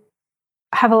actually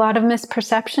have a lot of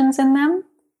misperceptions in them,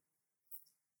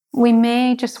 we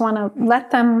may just want to let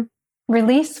them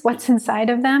release what's inside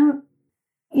of them.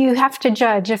 You have to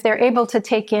judge if they're able to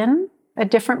take in a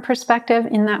different perspective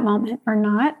in that moment or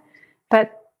not.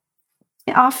 But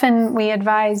often we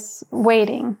advise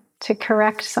waiting to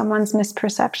correct someone's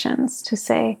misperceptions, to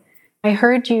say, I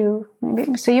heard you.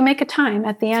 So you make a time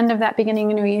at the end of that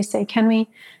beginning interview. You say, can we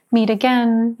meet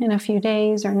again in a few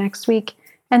days or next week?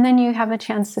 And then you have a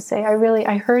chance to say,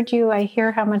 I heard you. I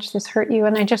hear how much this hurt you.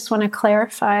 And I just want to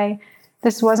clarify,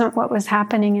 this wasn't what was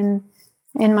happening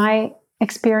in my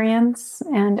experience.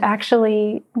 And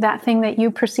actually, that thing that you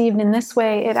perceived in this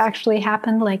way, it actually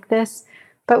happened like this.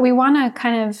 But we want to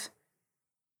kind of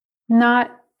not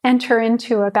enter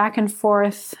into a back and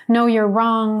forth, no, you're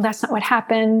wrong, that's not what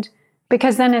happened,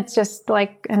 because then it's just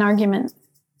like an argument.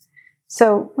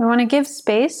 So we want to give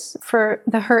space for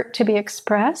the hurt to be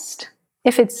expressed.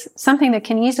 If it's something that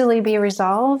can easily be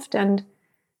resolved and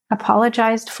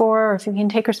apologized for, or if we can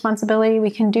take responsibility,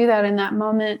 we can do that in that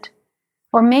moment.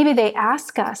 Or maybe they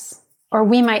ask us, or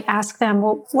we might ask them,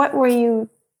 well, what were you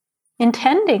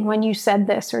intending when you said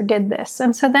this or did this?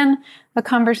 And so then a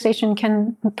conversation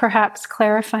can perhaps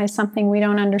clarify something we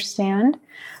don't understand.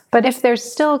 But if there's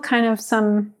still kind of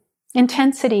some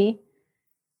intensity,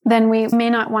 then we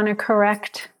may not want to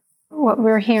correct what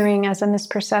we're hearing as a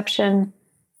misperception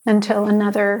until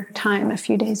another time, a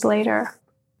few days later.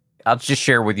 I'll just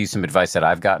share with you some advice that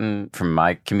I've gotten from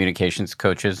my communications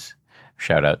coaches.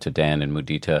 Shout out to Dan and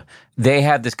Mudita. They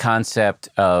have this concept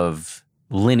of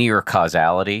linear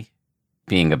causality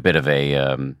being a bit of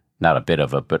a, not a bit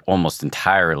of a, but almost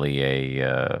entirely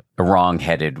a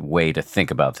wrong-headed way to think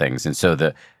about things. And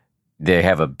so they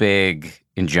have a big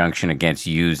injunction against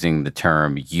using the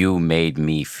term, you made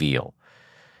me feel.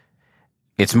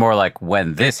 It's more like,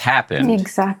 when this happened,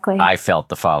 exactly, I felt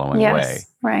the following way.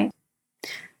 Right.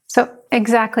 So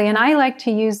exactly. And I like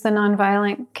to use the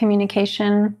nonviolent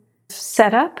communication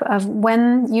setup of,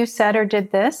 when you said or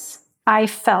did this, I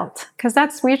felt,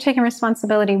 because we're taking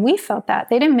responsibility. We felt that.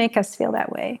 They didn't make us feel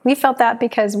that way. We felt that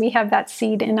because we have that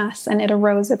seed in us and it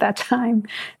arose at that time.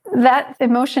 That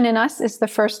emotion in us is the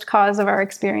first cause of our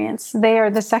experience. They are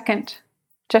the second,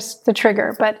 just the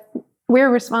trigger, but we're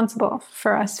responsible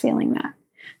for us feeling that.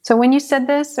 So when you said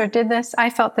this or did this, I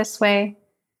felt this way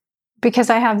because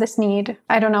I have this need.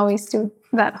 I don't always do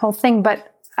that whole thing,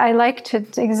 but I like to,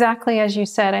 exactly as you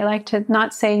said, I like to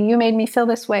not say, you made me feel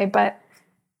this way, but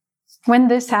when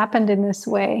this happened in this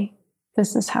way,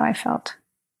 this is how I felt.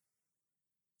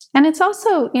 And it's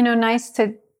also, nice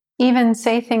to even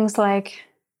say things like,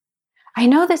 I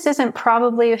know this isn't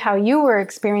probably how you were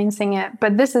experiencing it,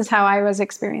 but this is how I was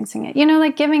experiencing it.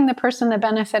 Like giving the person the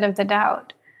benefit of the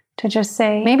doubt, to just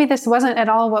say, maybe this wasn't at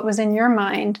all what was in your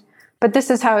mind, but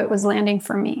this is how it was landing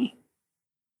for me.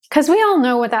 Because we all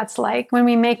know what that's like when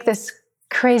we make this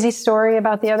crazy story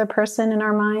about the other person in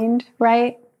our mind,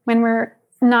 right? When we're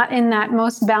not in that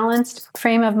most balanced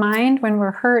frame of mind, when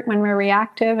we're hurt, when we're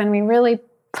reactive, and we really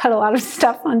put a lot of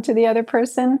stuff onto the other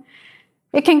person,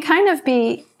 it can kind of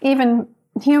be even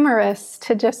humorous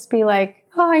to just be like,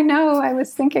 oh, I know, I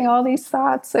was thinking all these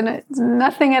thoughts and it's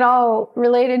nothing at all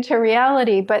related to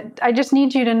reality, but I just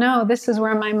need you to know this is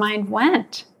where my mind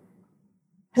went.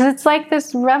 Because it's like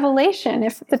this revelation.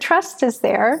 If the trust is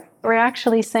there, we're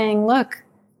actually saying, look,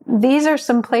 these are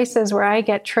some places where I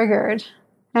get triggered.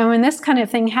 And when this kind of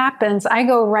thing happens, I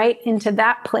go right into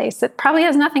that place. It probably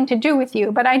has nothing to do with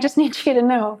you, but I just need you to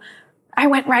know I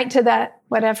went right to that,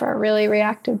 whatever, really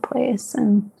reactive place.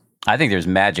 And I think there's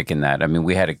magic in that. I mean,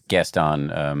 we had a guest on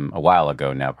a while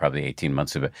ago now, probably 18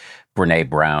 months ago. Brene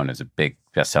Brown is a big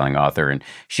best-selling author, and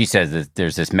she says that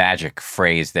there's this magic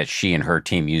phrase that she and her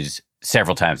team use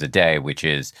several times a day, which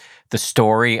is the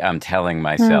story I'm telling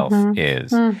myself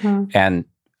is. And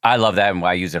I love that, and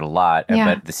I use it a lot.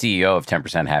 Yeah. But the CEO of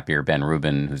 10% Happier, Ben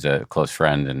Rubin, who's a close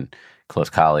friend and close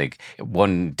colleague,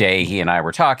 one day he and I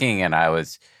were talking, and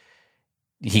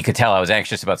he could tell I was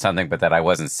anxious about something, but that I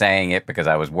wasn't saying it because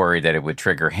I was worried that it would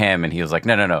trigger him. And he was like,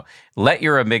 no, let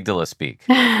your amygdala speak.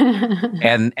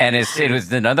 and it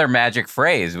was another magic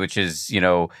phrase, which is,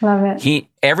 love it.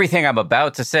 Everything I'm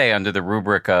about to say under the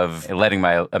rubric of letting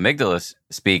my amygdala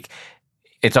speak,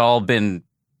 it's all been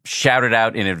shouted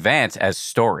out in advance as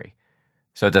story.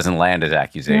 So it doesn't land as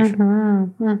accusation.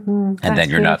 And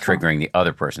then you're not triggering the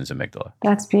other person's amygdala.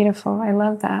 That's beautiful. I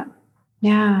love that.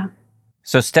 Yeah.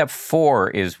 So step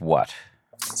 4 is what?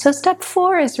 So step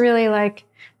 4 is really like,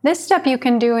 this step you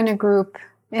can do in a group.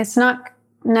 It's not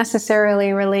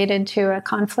necessarily related to a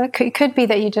conflict. It could be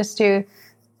that you just do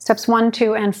steps 1,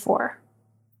 2, and 4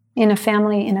 in a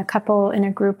family, in a couple, in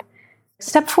a group.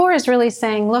 Step 4 is really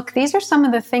saying, look, these are some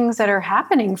of the things that are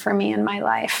happening for me in my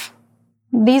life.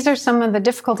 These are some of the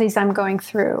difficulties I'm going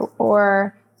through,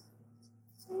 or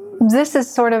this is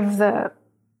sort of the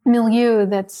milieu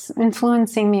that's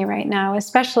influencing me right now,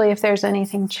 especially if there's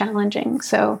anything challenging.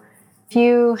 So if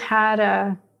you had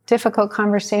a difficult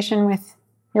conversation with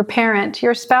your parent,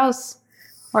 your spouse,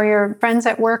 or your friends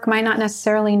at work might not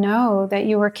necessarily know that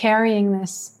you were carrying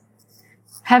this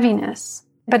heaviness,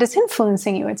 but it's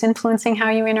influencing you. It's influencing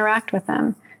how you interact with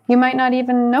them. You might not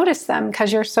even notice them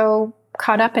because you're so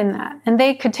caught up in that, and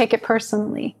they could take it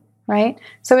personally, right?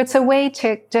 So it's a way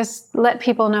to just let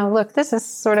people know, look, this is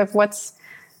sort of what's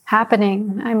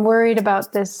happening. I'm worried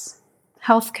about this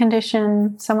health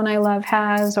condition someone I love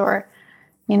has, or,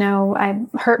 I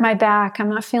hurt my back. I'm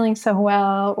not feeling so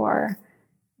well, or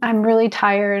I'm really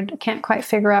tired. Can't quite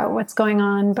figure out what's going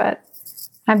on, but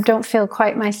I don't feel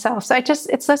quite myself. So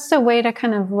it's just a way to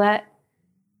kind of let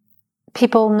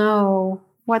people know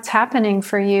what's happening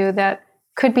for you that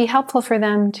could be helpful for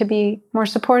them to be more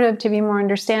supportive, to be more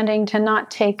understanding, to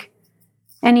not take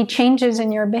any changes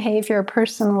in your behavior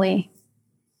personally.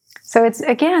 So it's,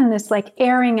 again, this like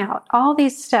airing out. All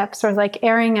these steps are like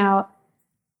airing out,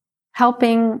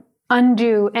 helping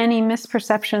undo any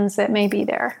misperceptions that may be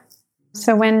there.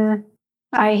 So when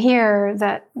I hear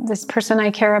that this person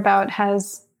I care about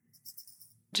has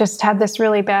just had this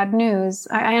really bad news,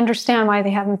 I understand why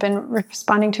they haven't been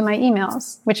responding to my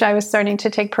emails, which I was starting to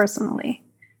take personally.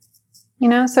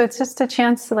 So it's just a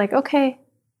chance to like, okay,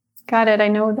 got it. I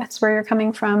know that's where you're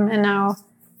coming from. And now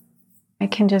I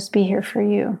can just be here for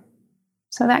you.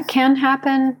 So that can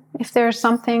happen if there's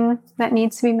something that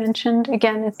needs to be mentioned.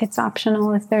 Again, it's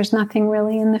optional if there's nothing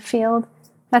really in the field.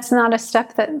 That's not a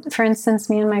step that, for instance,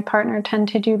 me and my partner tend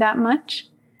to do that much,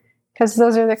 because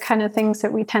those are the kind of things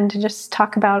that we tend to just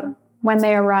talk about when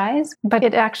they arise. But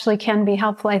it actually can be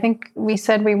helpful. I think we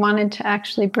said we wanted to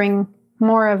actually bring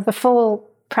more of the full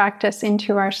practice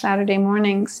into our Saturday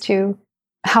mornings to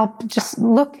help just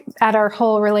look at our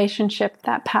whole relationship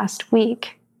that past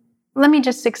week. Let me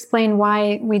just explain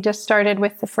why we just started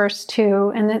with the first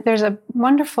 2. And there's a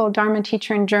wonderful Dharma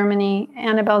teacher in Germany,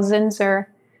 Annabelle Zinzer,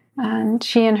 and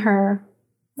she and her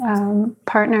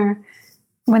partner,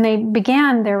 when they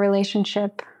began their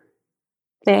relationship,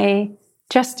 they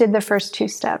just did the first 2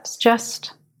 steps,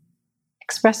 just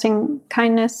expressing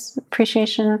kindness,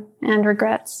 appreciation, and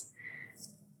regrets.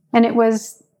 And it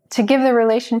was to give the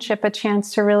relationship a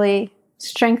chance to really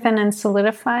strengthen and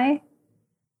solidify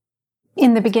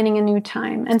in the beginning a new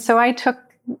time. And so I took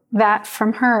that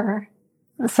from her.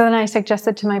 So then I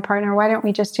suggested to my partner, why don't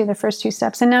we just do the first 2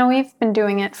 steps? And now we've been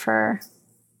doing it for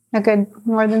a good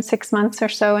more than 6 months or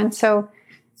so. And so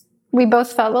we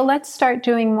both felt, well, let's start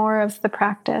doing more of the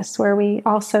practice where we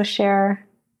also share,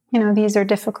 these are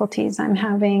difficulties I'm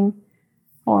having,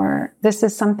 or this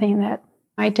is something that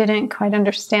I didn't quite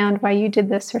understand why you did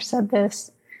this or said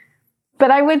this.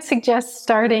 But I would suggest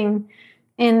starting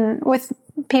with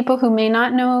people who may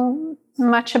not know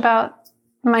much about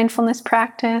mindfulness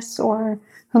practice or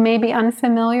who may be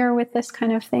unfamiliar with this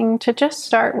kind of thing, to just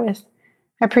start with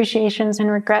appreciations and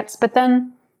regrets. But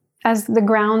then as the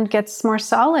ground gets more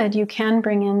solid, you can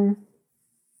bring in,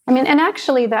 and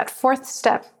actually that fourth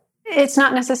step, it's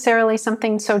not necessarily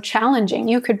something so challenging.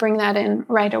 You could bring that in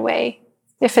right away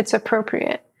if it's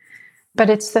appropriate. But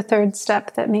it's the third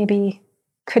step that maybe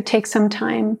could take some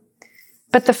time.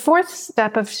 But the fourth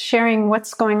step of sharing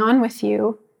what's going on with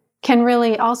you can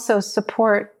really also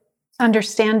support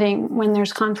understanding when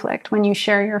there's conflict, when you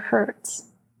share your hurts.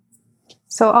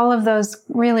 So all of those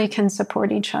really can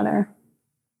support each other.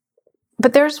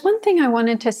 But there's one thing I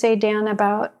wanted to say, Dan,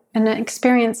 about an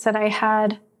experience that I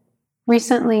had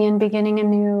recently in beginning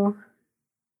anew.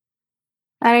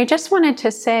 I just wanted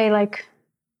to say,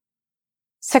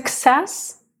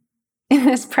 success in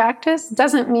this practice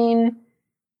doesn't mean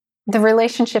the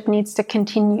relationship needs to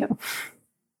continue.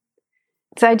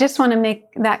 So I just want to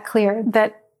make that clear,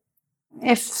 that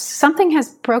if something has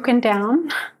broken down,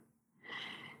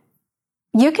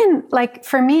 you can,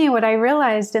 for me, what I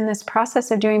realized in this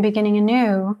process of doing beginning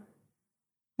anew,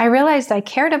 I realized I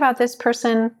cared about this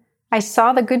person. I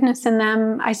saw the goodness in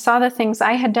them. I saw the things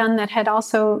I had done that had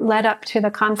also led up to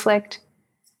the conflict.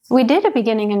 We did a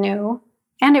beginning anew,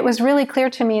 and it was really clear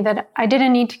to me that I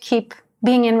didn't need to keep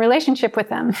being in relationship with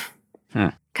them.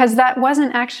 Because that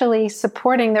wasn't actually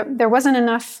supporting, there wasn't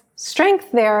enough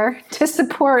strength there to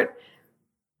support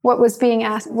what was being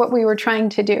asked, what we were trying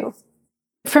to do.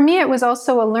 For me, it was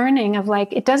also a learning of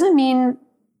it doesn't mean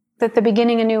that the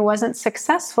beginning anew wasn't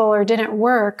successful or didn't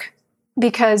work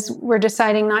because we're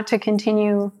deciding not to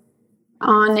continue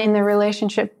on in the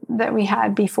relationship that we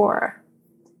had before.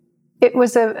 It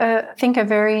was, I think, a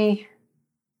very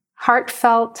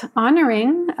heartfelt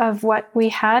honoring of what we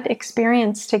had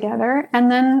experienced together, and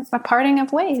then a parting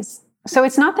of ways. So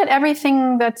it's not that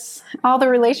all the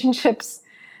relationships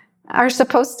are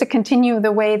supposed to continue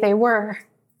the way they were.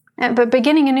 But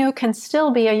beginning anew can still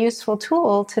be a useful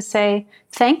tool to say,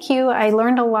 thank you, I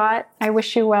learned a lot, I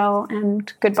wish you well,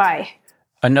 and goodbye.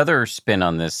 Another spin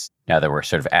on this, now that we're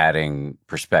sort of adding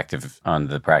perspective on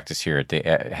the practice here,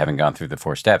 having gone through the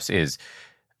 4 steps, is,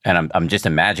 and I'm just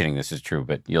imagining this is true,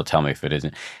 but you'll tell me if it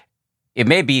isn't. It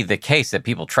may be the case that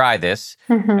people try this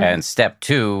and step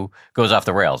 2 goes off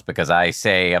the rails because I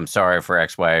say I'm sorry for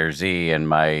X, Y, or Z,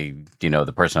 and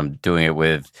the person I'm doing it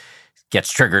with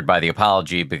gets triggered by the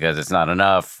apology because it's not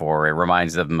enough, or it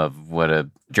reminds them of what a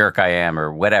jerk I am,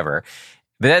 or whatever.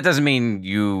 But that doesn't mean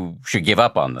you should give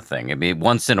up on the thing. I mean,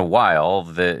 once in a while,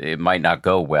 it might not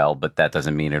go well, but that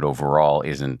doesn't mean it overall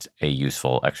isn't a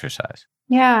useful exercise.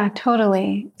 Yeah,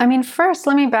 totally. First,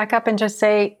 let me back up and just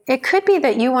say, it could be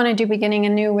that you want to do beginning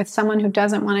anew with someone who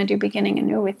doesn't want to do beginning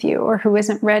anew with you, or who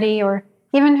isn't ready, or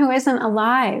even who isn't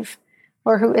alive,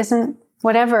 or who isn't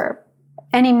whatever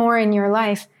anymore in your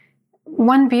life.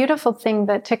 One beautiful thing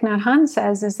that Thich Nhat Hanh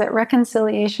says is that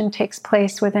reconciliation takes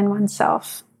place within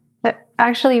oneself. That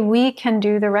actually we can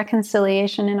do the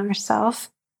reconciliation in ourselves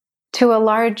to a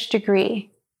large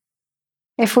degree.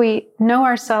 If we know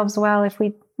ourselves well, if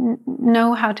we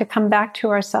know how to come back to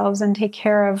ourselves and take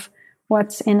care of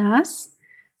what's in us.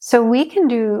 So we can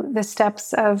do the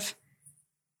steps of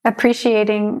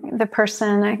appreciating the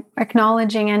person,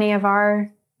 acknowledging any of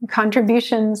our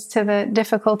contributions to the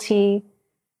difficulty.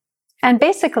 And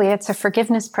basically, it's a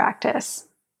forgiveness practice.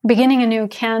 Beginning anew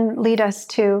can lead us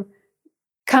to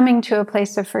coming to a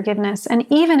place of forgiveness. And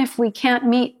even if we can't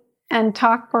meet and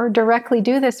talk or directly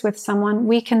do this with someone,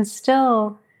 we can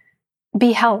still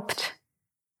be helped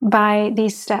by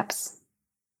these steps.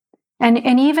 And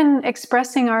even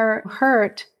expressing our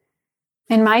hurt.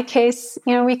 In my case,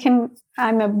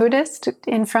 I'm a Buddhist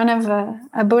in front of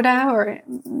a Buddha, or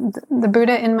the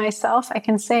Buddha in myself. I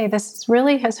can say, this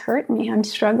really has hurt me. I'm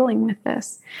struggling with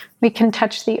this. We can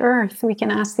touch the earth. We can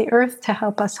ask the earth to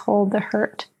help us hold the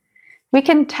hurt. We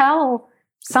can tell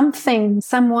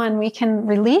someone, we can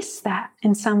release that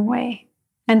in some way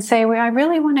and say, well, I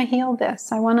really want to heal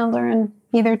this. I want to learn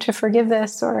either to forgive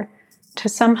this or to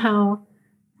somehow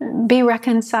be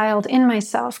reconciled in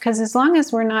myself. Because as long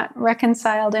as we're not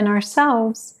reconciled in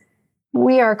ourselves,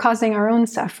 we are causing our own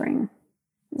suffering.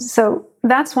 So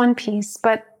that's one piece.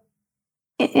 But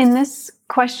in this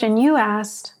question you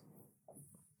asked,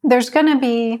 there's going to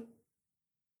be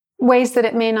ways that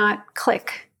it may not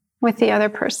click with the other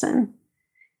person.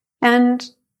 And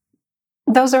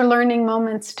those are learning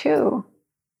moments too,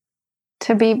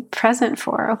 to be present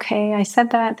for. Okay, I said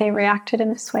that, they reacted in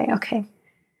this way. Okay.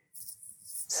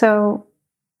 So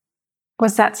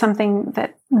Was that something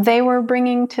that they were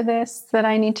bringing to this that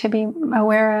I need to be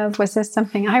aware of? Was this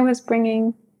something I was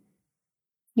bringing?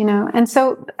 And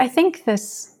so I think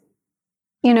this,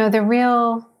 the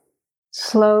real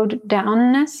slowed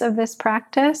downness of this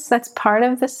practice, that's part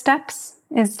of the steps,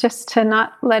 is just to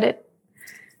not let it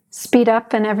speed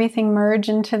up and everything merge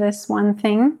into this one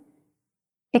thing.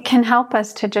 It can help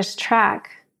us to just track,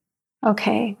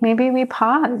 okay, maybe we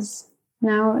pause.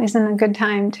 Now isn't a good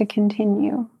time to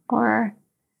continue. Or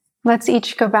let's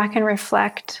each go back and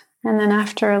reflect. And then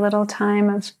after a little time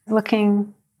of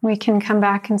looking, we can come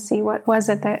back and see what was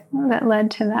it that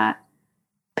led to that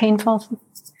painful.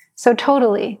 So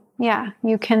totally, yeah,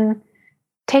 you can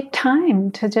take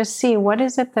time to just see what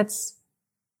is it that's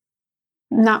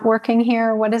not working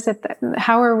here? What is it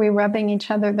how are we rubbing each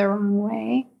other the wrong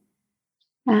way?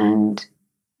 And,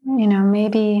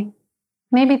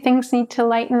 maybe things need to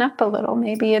lighten up a little.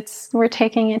 Maybe we're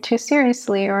taking it too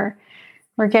seriously, or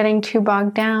we're getting too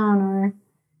bogged down, or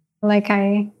like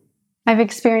I've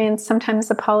experienced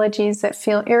sometimes apologies that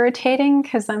feel irritating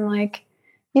because I'm like,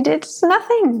 it's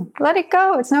nothing. Let it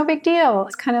go. It's no big deal.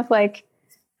 It's kind of like,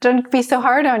 don't be so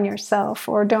hard on yourself,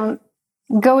 or don't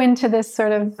go into this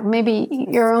sort of maybe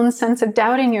your own sense of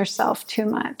doubting yourself too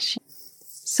much.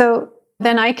 So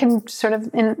then I can sort of,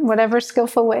 in whatever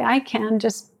skillful way I can,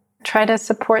 just try to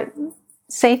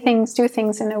say things, do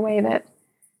things in a way that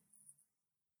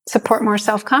support more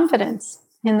self-confidence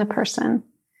in the person.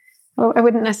 Well, I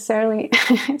wouldn't necessarily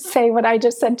say what I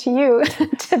just said to you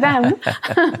to them,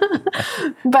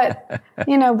 but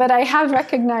I have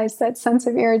recognized that sense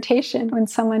of irritation when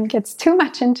someone gets too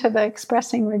much into the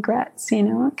expressing regrets,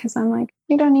 because I'm like,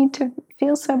 you don't need to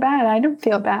feel so bad. I don't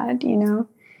feel bad,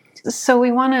 So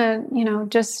we want to,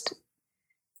 just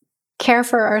care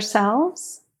for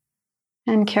ourselves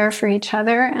and care for each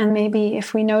other. And maybe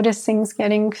if we notice things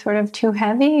getting sort of too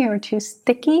heavy or too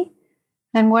sticky,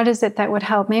 then what is it that would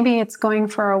help? Maybe it's going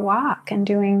for a walk and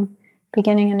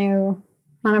beginning anew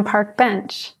on a park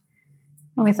bench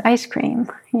with ice cream,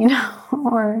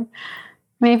 or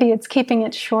maybe it's keeping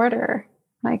it shorter,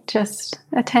 like just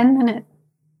a 10-minute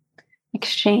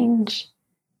exchange.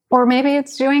 Or maybe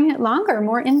it's doing it longer,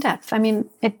 more in-depth. I mean,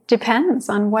 it depends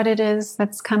on what it is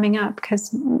that's coming up,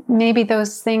 because maybe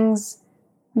those things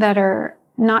that are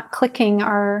not clicking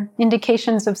are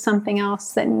indications of something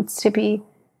else that needs to be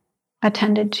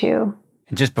attended to.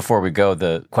 And just before we go,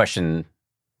 the question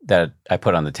that I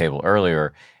put on the table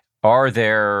earlier, are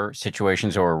there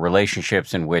situations or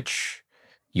relationships in which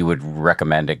you would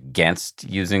recommend against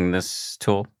using this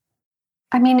tool?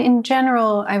 I mean, in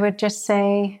general, I would just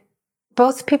say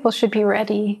both people should be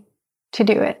ready to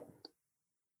do it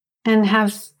and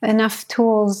have enough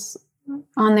tools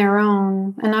on their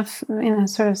own, enough,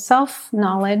 sort of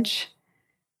self-knowledge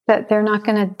that they're not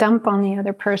going to dump on the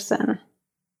other person.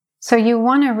 So you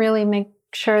want to really make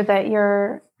sure that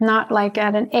you're not like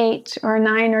at an 8 or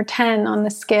 9 or 10 on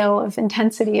the scale of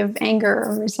intensity of anger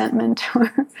or resentment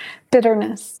or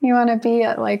bitterness. You want to be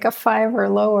at like a 5 or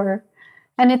lower.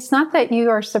 And it's not that you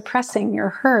are suppressing your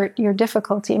hurt, your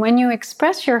difficulty. When you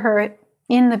express your hurt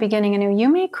in the beginning anew, you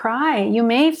may cry. You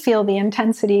may feel the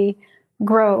intensity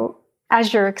grow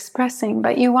as you're expressing,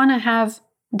 but you want to have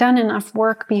done enough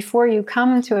work before you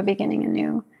come to a beginning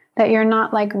anew that you're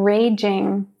not like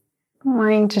raging,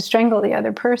 wanting to strangle the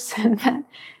other person.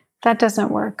 That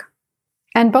doesn't work.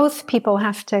 And both people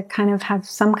have to kind of have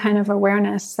some kind of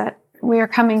awareness that we are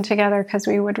coming together because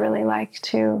we would really like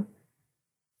to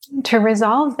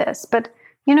resolve this. But,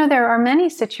 there are many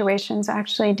situations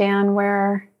actually, Dan,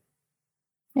 where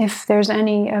if there's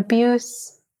any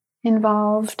abuse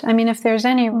involved, if there's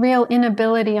any real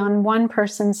inability on one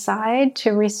person's side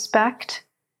to respect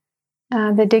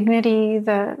the dignity,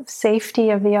 the safety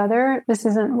of the other, this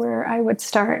isn't where I would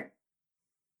start.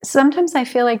 Sometimes I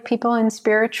feel like people in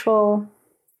spiritual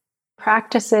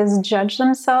practices judge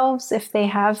themselves if they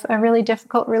have a really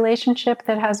difficult relationship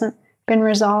that hasn't been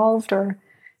resolved, or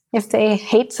if they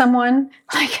hate someone,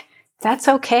 like, that's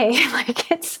okay.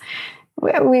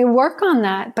 We work on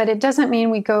that, but it doesn't mean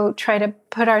we go try to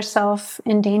put ourselves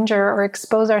in danger or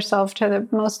expose ourselves to the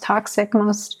most toxic,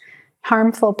 most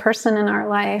harmful person in our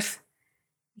life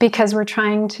because we're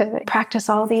trying to practice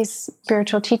all these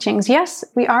spiritual teachings. Yes,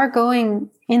 we are going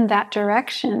in that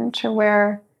direction to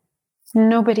where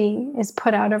nobody is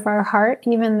put out of our heart,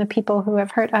 even the people who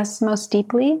have hurt us most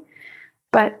deeply.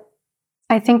 But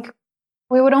I think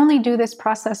we would only do this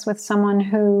process with someone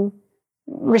who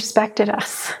respected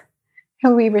us,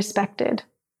 who we respected,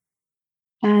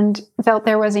 and felt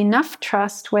there was enough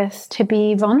trust with to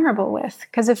be vulnerable with.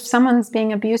 Because if someone's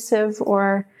being abusive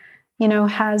or,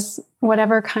 has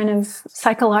whatever kind of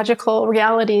psychological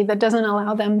reality that doesn't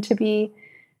allow them to be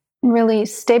really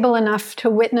stable enough to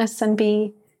witness and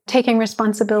be taking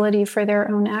responsibility for their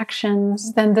own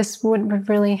actions, then this would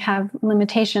really have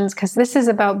limitations, because this is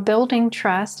about building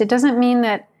trust. It doesn't mean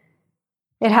that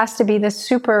it has to be this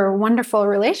super wonderful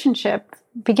relationship.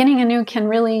 Beginning anew can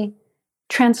really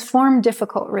transform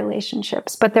difficult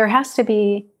relationships, but there has to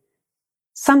be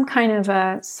some kind of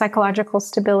a psychological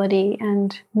stability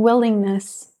and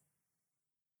willingness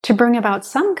to bring about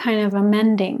some kind of a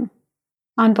mending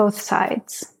on both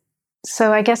sides.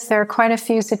 So I guess there are quite a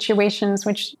few situations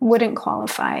which wouldn't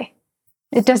qualify.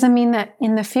 It doesn't mean that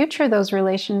in the future those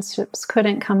relationships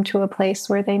couldn't come to a place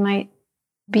where they might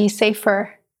be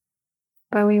safer,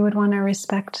 but we would want to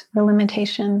respect the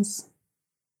limitations.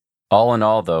 All in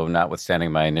all, though,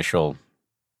 notwithstanding my initial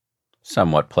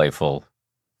somewhat playful,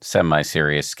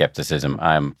 semi-serious skepticism,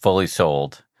 I'm fully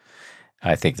sold.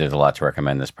 I think there's a lot to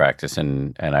recommend this practice,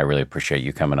 and I really appreciate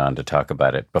you coming on to talk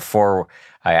about it. Before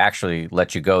I actually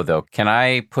let you go, though, can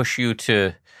I push you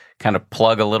to kind of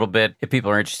plug a little bit if people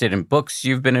are interested in books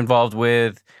you've been involved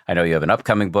with? I know you have an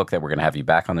upcoming book that we're going to have you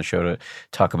back on the show to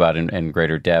talk about in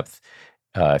greater depth.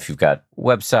 If you've got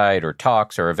website or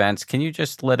talks or events, can you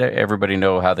just let everybody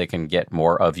know how they can get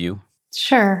more of you?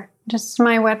 Sure. Just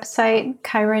my website,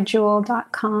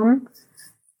 kairajewel.com,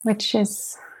 which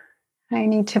is, I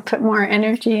need to put more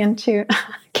energy into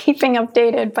keeping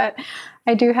updated, but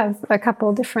I do have a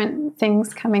couple different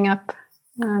things coming up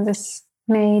this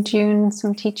May, June,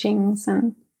 some teachings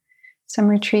and some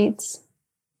retreats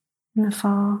in the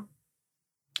fall.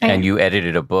 And you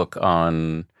edited a book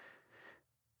on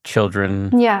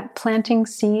children? Yeah, Planting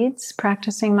Seeds,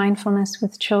 Practicing Mindfulness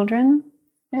with Children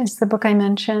is the book I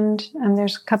mentioned. And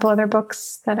there's a couple other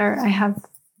books that I have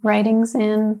writings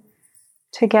in.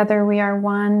 Together We Are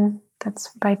One, that's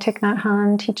by Thich Nhat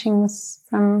Hanh, teachings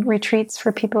from retreats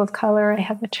for people of color. I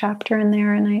have a chapter in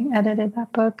there and I edited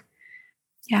that book.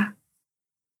 Yeah.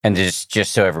 And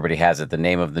just so everybody has it, the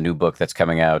name of the new book that's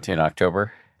coming out in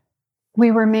October?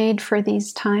 We Were Made for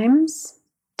These Times,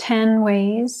 10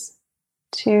 Ways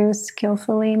to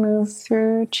Skillfully Move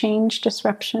Through Change,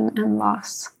 Disruption, and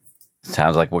Loss.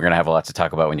 Sounds like we're going to have a lot to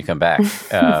talk about when you come back.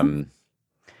 In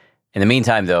the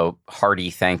meantime, though, hearty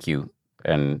thank you,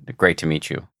 and great to meet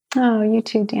you. Oh, you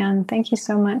too, Dan. Thank you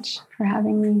so much for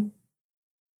having me.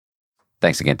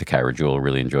 Thanks again to Kaira Jewel.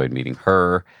 Really enjoyed meeting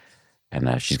her.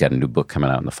 And she's got a new book coming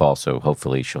out in the fall, so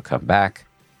hopefully she'll come back.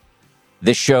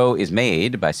 This show is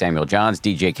made by Samuel Johns,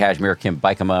 DJ Kashmir, Kim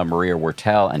Bikama, Maria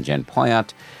Wertel, and Jen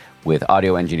Poyant, with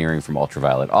audio engineering from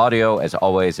Ultraviolet Audio. As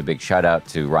always, a big shout out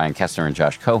to Ryan Kessler and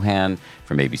Josh Cohan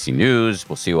from ABC News.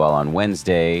 We'll see you all on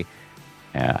Wednesday.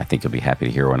 I think you'll be happy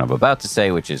to hear what I'm about to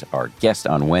say, which is our guest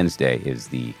on Wednesday is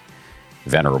the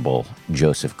venerable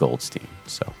Joseph Goldstein.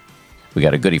 So we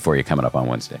got a goodie for you coming up on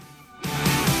Wednesday.